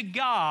to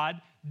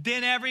God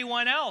than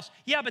everyone else.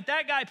 Yeah, but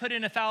that guy put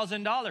in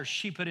 $1,000.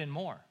 She put in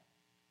more.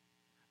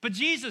 But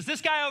Jesus,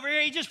 this guy over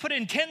here, he just put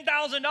in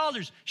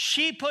 $10,000.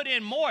 She put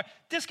in more.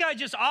 This guy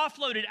just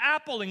offloaded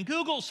Apple and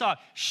Google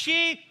stock.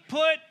 She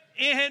put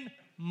in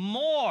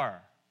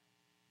more.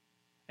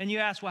 And you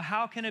ask, well,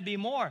 how can it be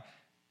more?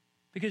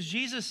 Because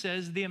Jesus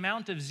says the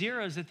amount of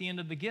zeros at the end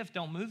of the gift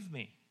don't move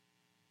me,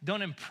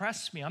 don't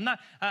impress me. I'm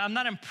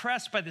not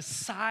impressed by the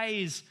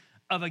size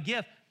of a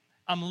gift.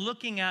 I'm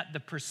looking at the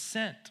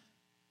percent.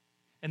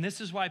 And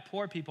this is why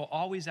poor people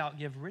always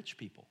outgive rich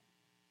people.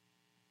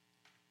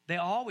 They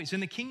always,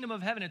 in the kingdom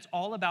of heaven, it's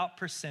all about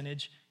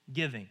percentage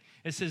giving.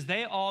 It says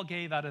they all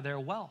gave out of their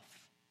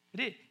wealth.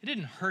 It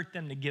didn't hurt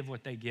them to give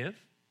what they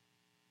give.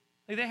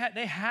 Like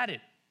they had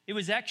it. It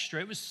was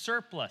extra. It was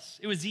surplus.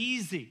 It was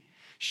easy.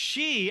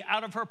 She,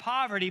 out of her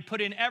poverty,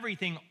 put in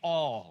everything,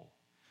 all.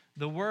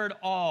 The word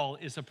all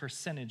is a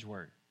percentage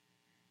word.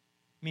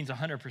 It means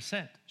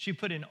 100%. She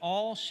put in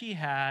all she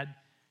had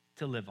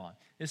to live on.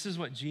 This is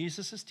what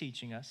Jesus is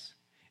teaching us.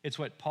 It's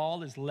what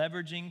Paul is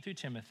leveraging through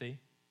Timothy.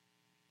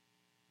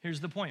 Here's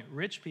the point.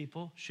 Rich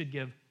people should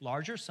give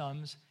larger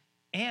sums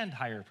and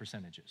higher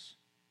percentages.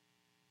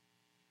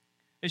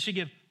 They should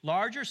give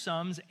larger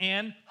sums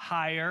and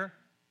higher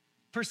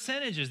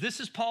percentages.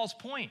 This is Paul's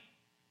point.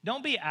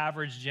 Don't be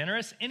average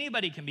generous.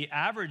 Anybody can be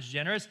average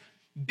generous.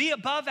 Be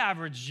above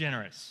average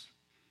generous.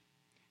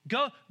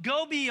 Go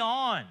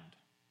beyond.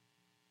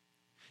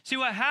 See,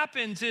 what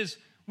happens is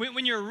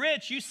when you're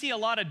rich, you see a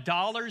lot of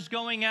dollars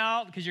going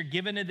out because you're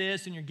giving to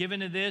this and you're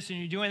giving to this and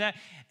you're doing that.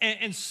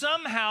 And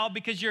somehow,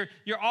 because you're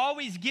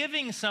always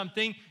giving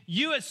something,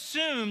 you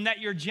assume that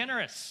you're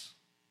generous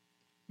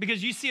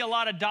because you see a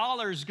lot of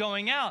dollars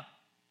going out.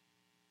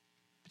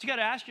 But you got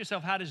to ask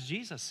yourself, how does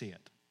Jesus see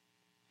it?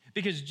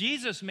 Because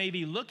Jesus may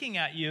be looking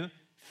at you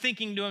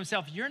thinking to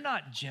himself, you're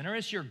not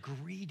generous, you're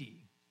greedy.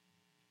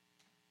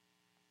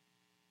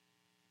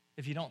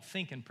 If you don't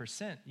think in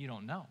percent, you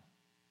don't know.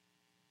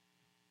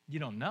 You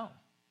don't know.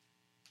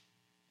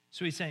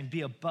 So he's saying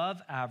be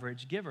above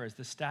average giver. As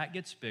the stack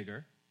gets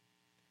bigger,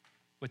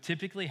 what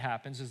typically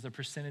happens is the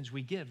percentage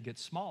we give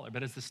gets smaller.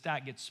 But as the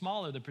stack gets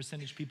smaller, the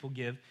percentage people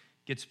give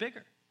gets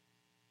bigger.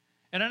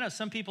 And I know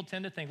some people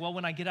tend to think, well,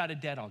 when I get out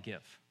of debt, I'll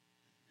give.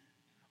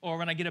 Or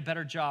when I get a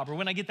better job, or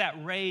when I get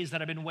that raise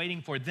that I've been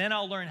waiting for, then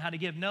I'll learn how to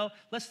give. No,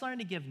 let's learn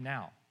to give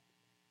now.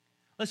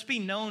 Let's be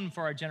known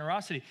for our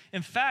generosity.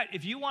 In fact,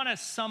 if you want to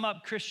sum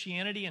up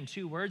Christianity in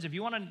 2 words, if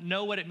you want to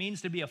know what it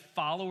means to be a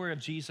follower of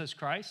Jesus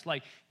Christ,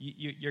 like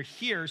you're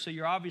here, so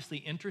you're obviously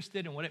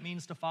interested in what it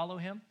means to follow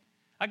him,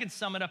 I could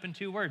sum it up in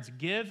 2 words: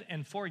 give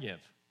and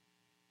forgive.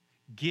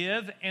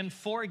 Give and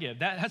forgive.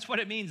 That's what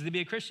it means to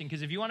be a Christian,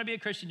 because if you want to be a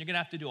Christian, you're going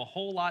to have to do a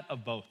whole lot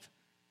of both.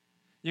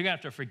 You're going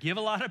to have to forgive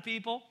a lot of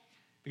people,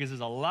 because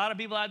there's a lot of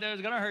people out there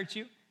that's going to hurt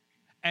you.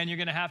 And you're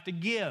going to have to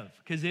give,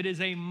 because it is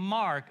a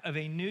mark of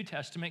a New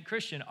Testament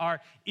Christian,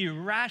 our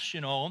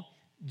irrational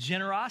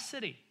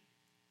generosity.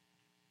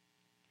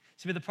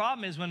 See, but the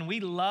problem is when we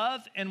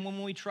love and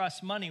when we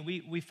trust money,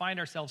 we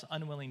find ourselves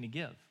unwilling to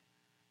give.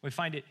 We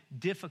find it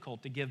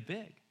difficult to give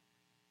big.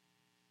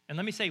 And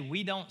let me say,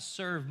 we don't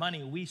serve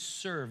money, we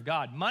serve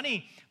God.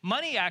 Money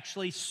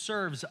actually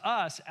serves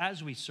us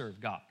as we serve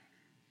God.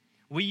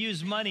 We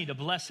use money to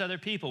bless other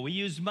people. We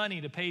use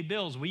money to pay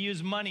bills. We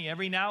use money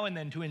every now and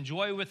then to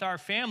enjoy with our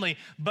family.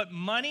 But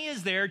money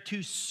is there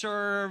to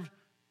serve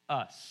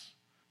us.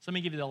 So let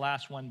me give you the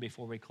last one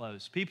before we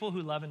close. People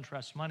who love and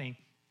trust money,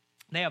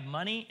 they have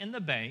money in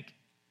the bank,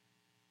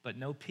 but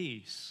no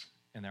peace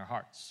in their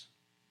hearts.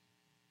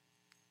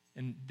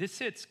 And this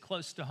hits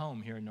close to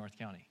home here in North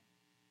County.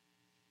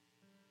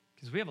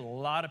 Because we have a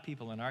lot of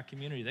people in our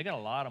community, they got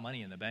a lot of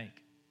money in the bank.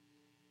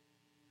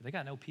 But they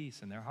got no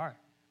peace in their heart.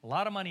 A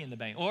lot of money in the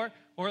bank. Or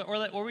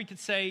we could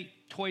say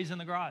toys in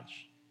the garage.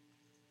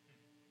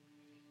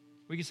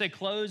 We could say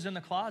clothes in the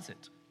closet.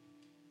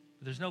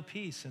 But there's no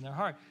peace in their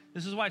heart.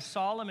 This is why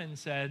Solomon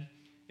said,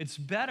 it's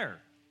better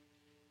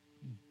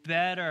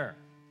to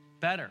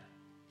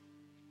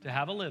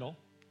have a little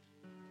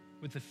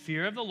with the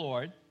fear of the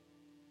Lord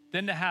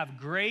than to have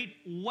great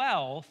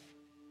wealth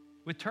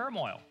with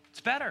turmoil.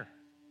 It's better.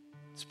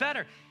 It's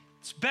better.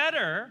 It's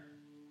better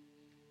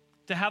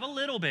to have a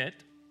little bit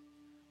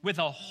with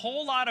a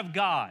whole lot of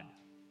God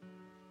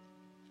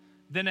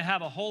than to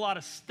have a whole lot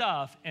of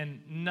stuff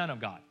and none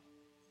of God.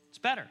 It's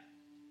better.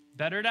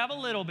 Better to have a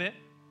little bit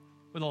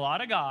with a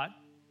lot of God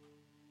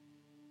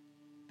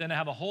than to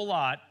have a whole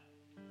lot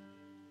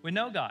with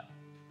no God.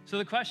 So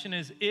the question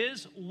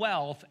is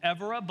wealth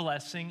ever a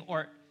blessing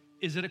or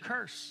is it a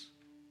curse?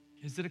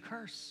 Is it a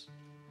curse?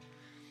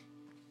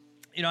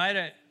 You know, I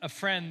had a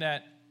friend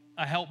that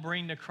I helped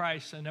bring to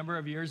Christ a number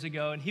of years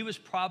ago, and he was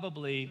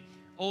probably,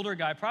 older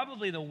guy,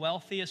 probably the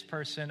wealthiest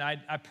person I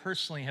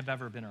personally have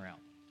ever been around.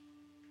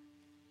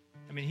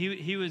 I mean,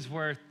 he was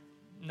worth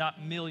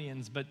not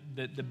millions, but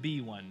the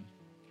B one.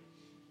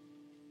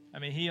 I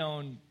mean, he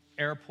owned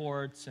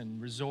airports and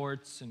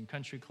resorts and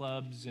country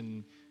clubs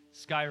and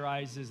sky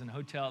rises and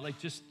hotels, like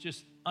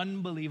just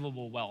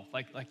unbelievable wealth.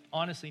 Like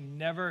honestly,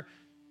 never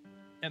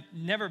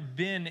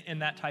been in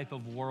that type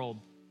of world.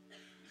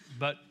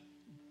 But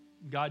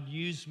God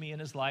used me in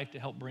his life to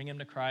help bring him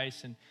to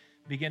Christ and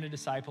begin to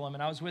disciple him.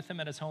 And I was with him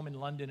at his home in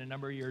London a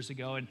number of years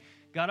ago and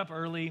got up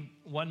early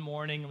one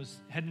morning and was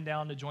heading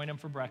down to join him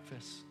for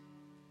breakfast.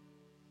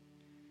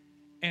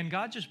 And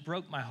God just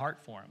broke my heart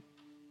for him.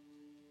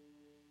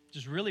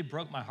 Just really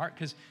broke my heart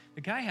because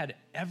the guy had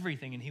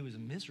everything and he was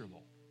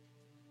miserable.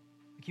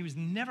 Like he was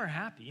never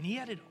happy and he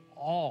had it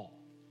all.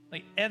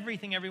 Like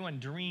everything everyone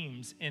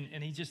dreams and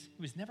he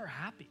was never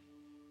happy.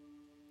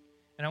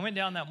 And I went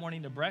down that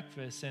morning to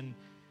breakfast and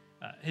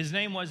his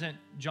name wasn't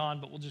John,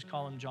 but we'll just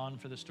call him John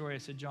for the story. I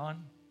said,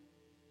 John,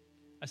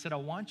 I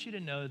want you to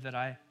know that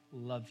I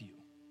love you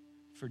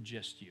for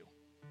just you.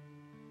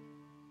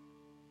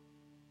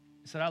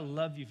 I said, I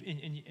love you,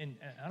 and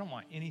I don't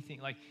want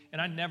anything,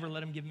 and I never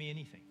let him give me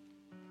anything.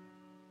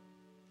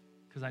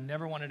 Because I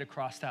never wanted to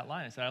cross that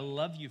line. I said, I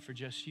love you for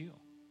just you.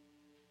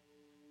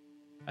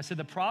 I said,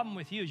 the problem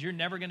with you is you're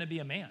never going to be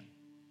a man.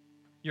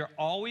 You're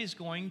always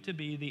going to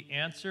be the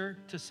answer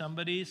to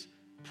somebody's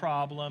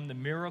problem, the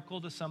miracle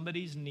to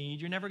somebody's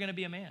need. You're never going to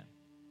be a man.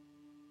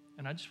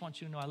 And I just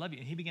want you to know I love you.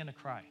 And he began to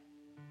cry.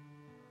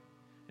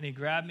 And he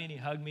grabbed me and he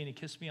hugged me and he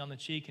kissed me on the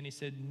cheek and he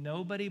said,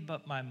 nobody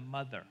but my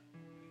mother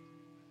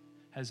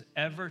has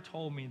ever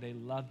told me they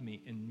love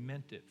me and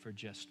meant it for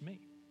just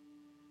me.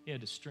 He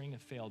had a string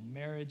of failed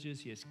marriages.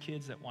 He has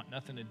kids that want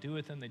nothing to do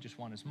with him. They just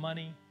want his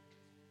money.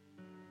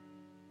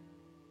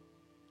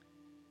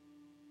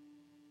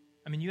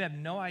 I mean, you have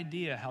no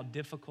idea how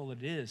difficult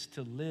it is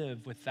to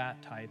live with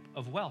that type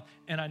of wealth.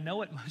 And I know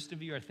what most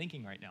of you are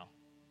thinking right now.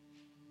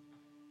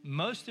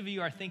 Most of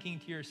you are thinking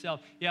to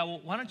yourself, yeah,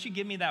 well, why don't you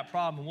give me that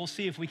problem and we'll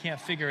see if we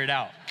can't figure it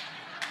out.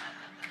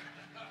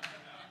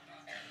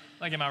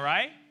 Like, am I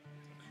right?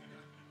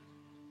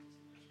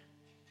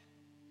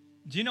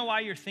 Do you know why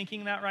you're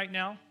thinking that right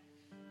now?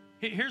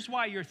 Here's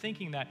why you're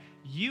thinking that.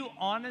 You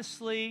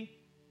honestly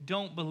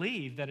don't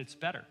believe that it's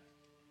better.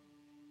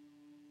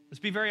 Let's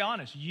be very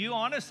honest. You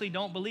honestly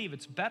don't believe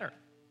it's better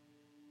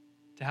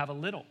to have a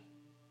little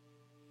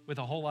with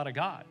a whole lot of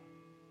God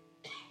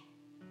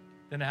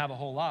than to have a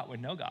whole lot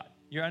with no God.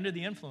 You're under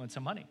the influence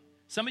of money.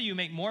 Some of you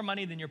make more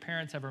money than your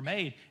parents ever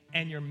made,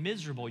 and you're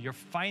miserable. You're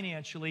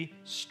financially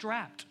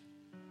strapped.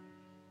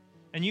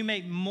 And you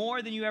make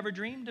more than you ever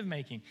dreamed of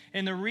making.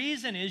 And the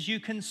reason is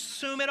you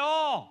consume it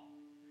all.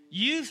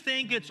 You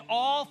think it's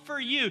all for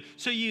you,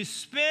 so you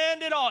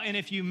spend it all. And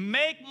if you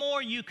make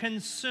more, you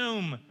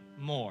consume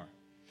more.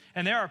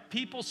 And there are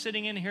people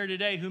sitting in here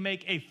today who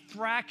make a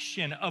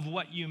fraction of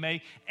what you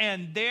make,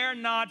 and they're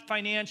not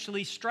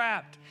financially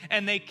strapped.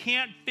 And they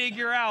can't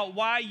figure out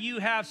why you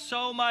have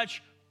so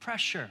much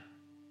pressure.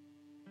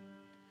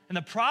 And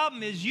the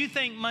problem is you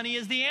think money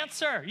is the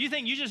answer. You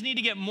think you just need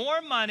to get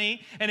more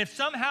money, and if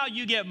somehow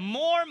you get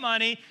more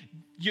money,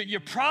 your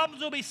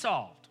problems will be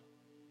solved.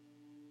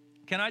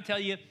 Can I tell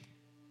you,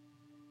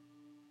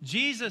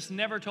 Jesus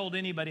never told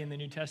anybody in the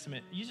New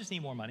Testament, you just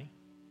need more money.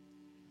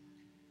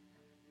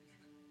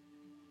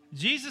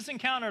 Jesus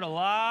encountered a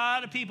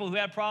lot of people who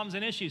had problems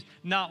and issues.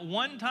 Not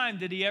one time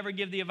did he ever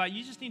give the advice,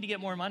 you just need to get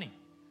more money.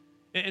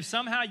 If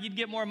somehow you'd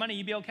get more money,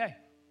 you'd be okay.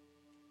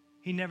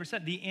 He never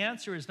said. The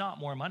answer is not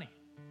more money.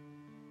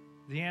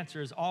 The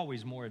answer is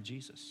always more of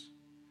Jesus.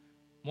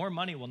 More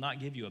money will not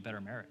give you a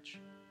better marriage.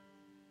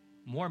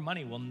 More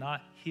money will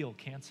not heal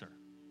cancer.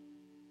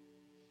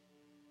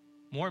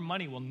 More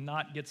money will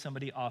not get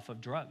somebody off of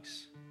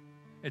drugs.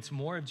 It's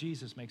more of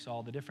Jesus makes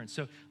all the difference.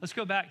 So let's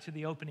go back to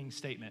the opening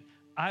statement.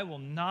 I will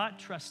not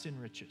trust in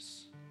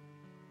riches.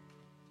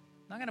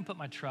 not going to put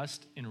my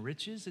trust in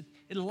riches.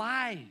 It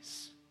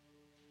lies.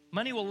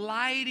 Money will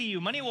lie to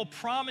you. Money will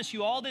promise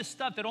you all this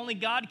stuff that only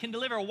God can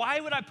deliver. Why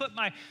would I put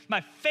my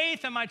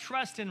faith and my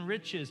trust in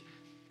riches?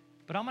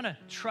 But I'm going to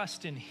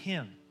trust in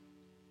him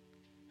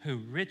who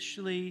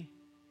richly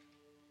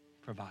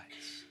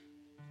provides.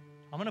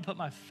 I'm going to put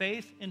my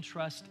faith and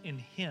trust in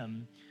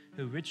him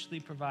who richly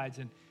provides.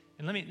 And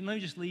let me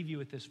just leave you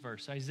with this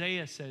verse.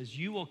 Isaiah says,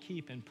 you will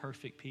keep in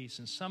perfect peace.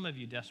 And some of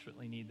you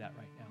desperately need that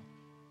right now,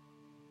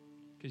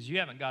 because you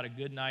haven't got a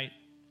good night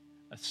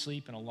of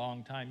sleep in a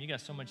long time. You got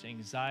so much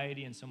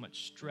anxiety and so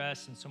much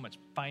stress and so much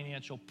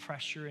financial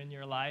pressure in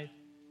your life.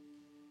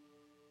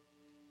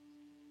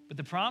 But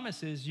the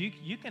promise is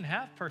you can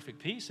have perfect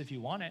peace if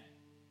you want it.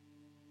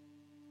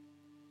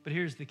 But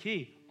here's the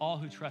key. All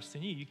who trust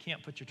in you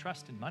can't put your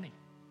trust in money.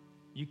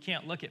 You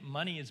can't look at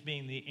money as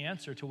being the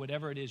answer to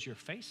whatever it is you're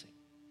facing.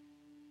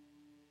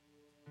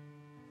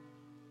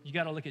 You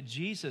got to look at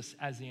Jesus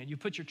as the answer. You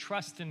put your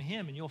trust in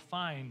him and you'll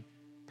find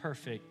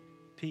perfect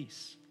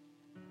peace.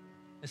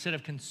 Instead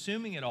of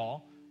consuming it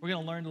all, we're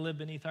going to learn to live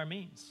beneath our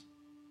means.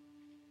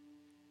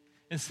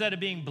 Instead of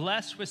being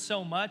blessed with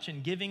so much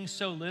and giving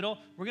so little,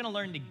 we're going to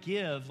learn to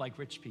give like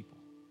rich people.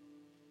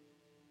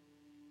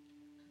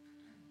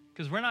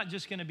 Because we're not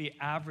just going to be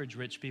average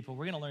rich people.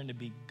 We're going to learn to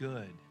be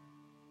good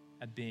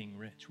at being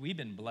rich. We've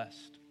been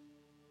blessed.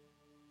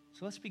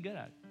 So let's be good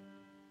at it.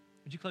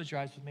 Would you close your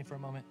eyes with me for a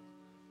moment?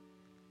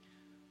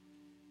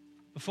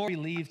 Before we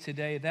leave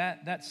today,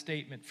 that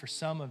statement for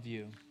some of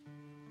you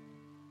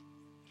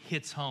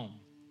hits home.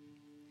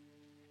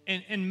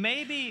 And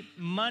maybe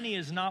money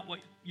is not what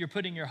you're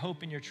putting your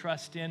hope and your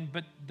trust in,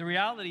 but the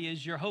reality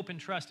is your hope and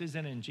trust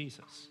isn't in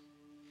Jesus.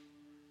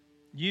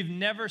 You've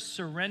never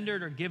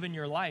surrendered or given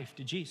your life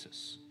to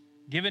Jesus,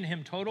 given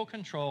him total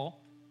control,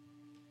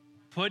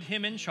 put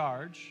him in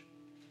charge.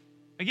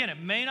 Again, it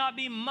may not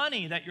be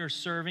money that you're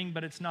serving,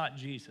 but it's not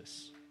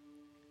Jesus.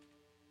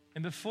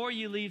 And before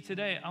you leave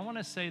today, I want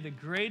to say the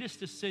greatest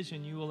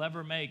decision you will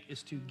ever make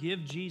is to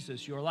give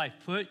Jesus your life.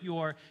 Put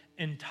your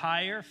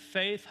entire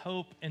faith,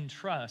 hope, and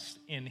trust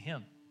in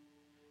him.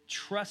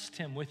 Trust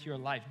him with your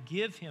life.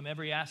 Give him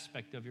every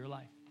aspect of your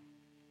life.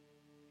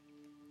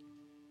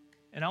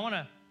 And I want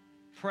to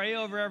pray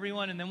over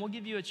everyone, and then we'll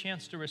give you a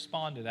chance to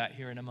respond to that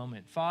here in a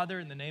moment.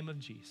 Father, in the name of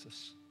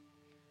Jesus,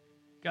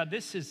 God,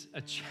 this is a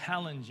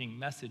challenging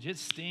message. It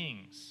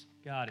stings.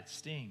 God, it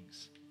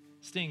stings.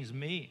 It stings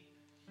me.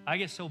 I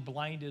get so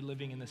blinded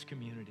living in this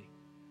community.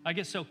 I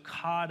get so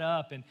caught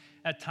up, and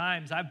at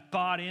times I've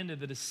bought into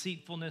the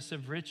deceitfulness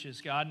of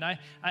riches, God, and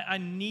I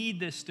need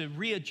this to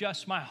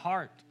readjust my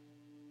heart,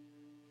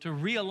 to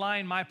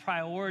realign my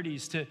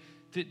priorities, to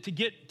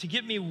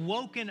get me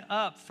woken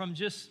up from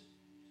just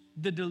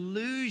the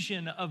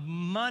delusion of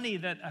money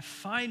that I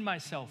find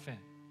myself in.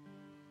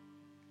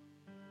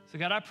 So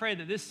God, I pray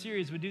that this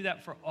series would do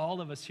that for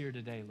all of us here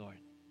today, Lord.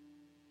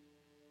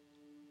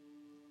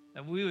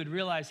 That we would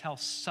realize how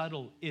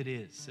subtle it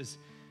is.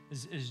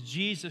 As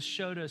Jesus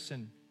showed us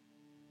in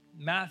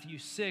Matthew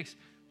 6,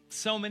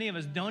 so many of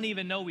us don't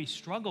even know we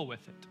struggle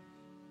with it,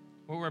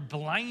 or we're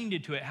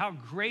blinded to it. How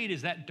great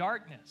is that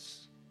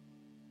darkness?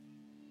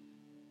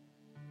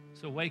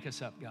 So wake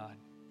us up, God.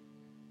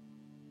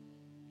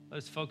 Let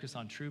us focus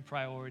on true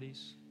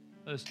priorities.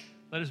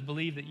 Let us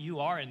believe that you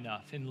are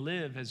enough and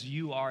live as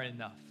you are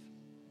enough.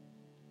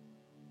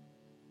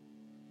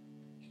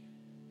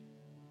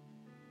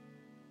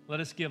 Let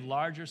us give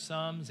larger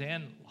sums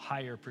and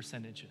higher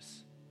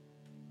percentages.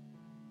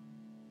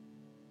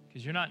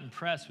 Because you're not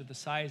impressed with the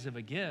size of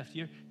a gift.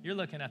 You're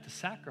looking at the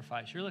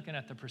sacrifice. You're looking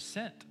at the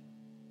percent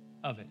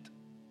of it.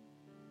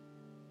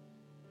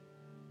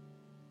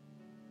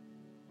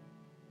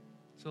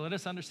 So let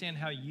us understand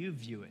how you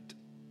view it.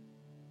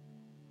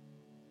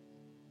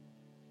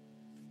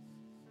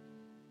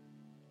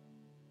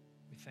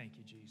 We thank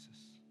you, Jesus.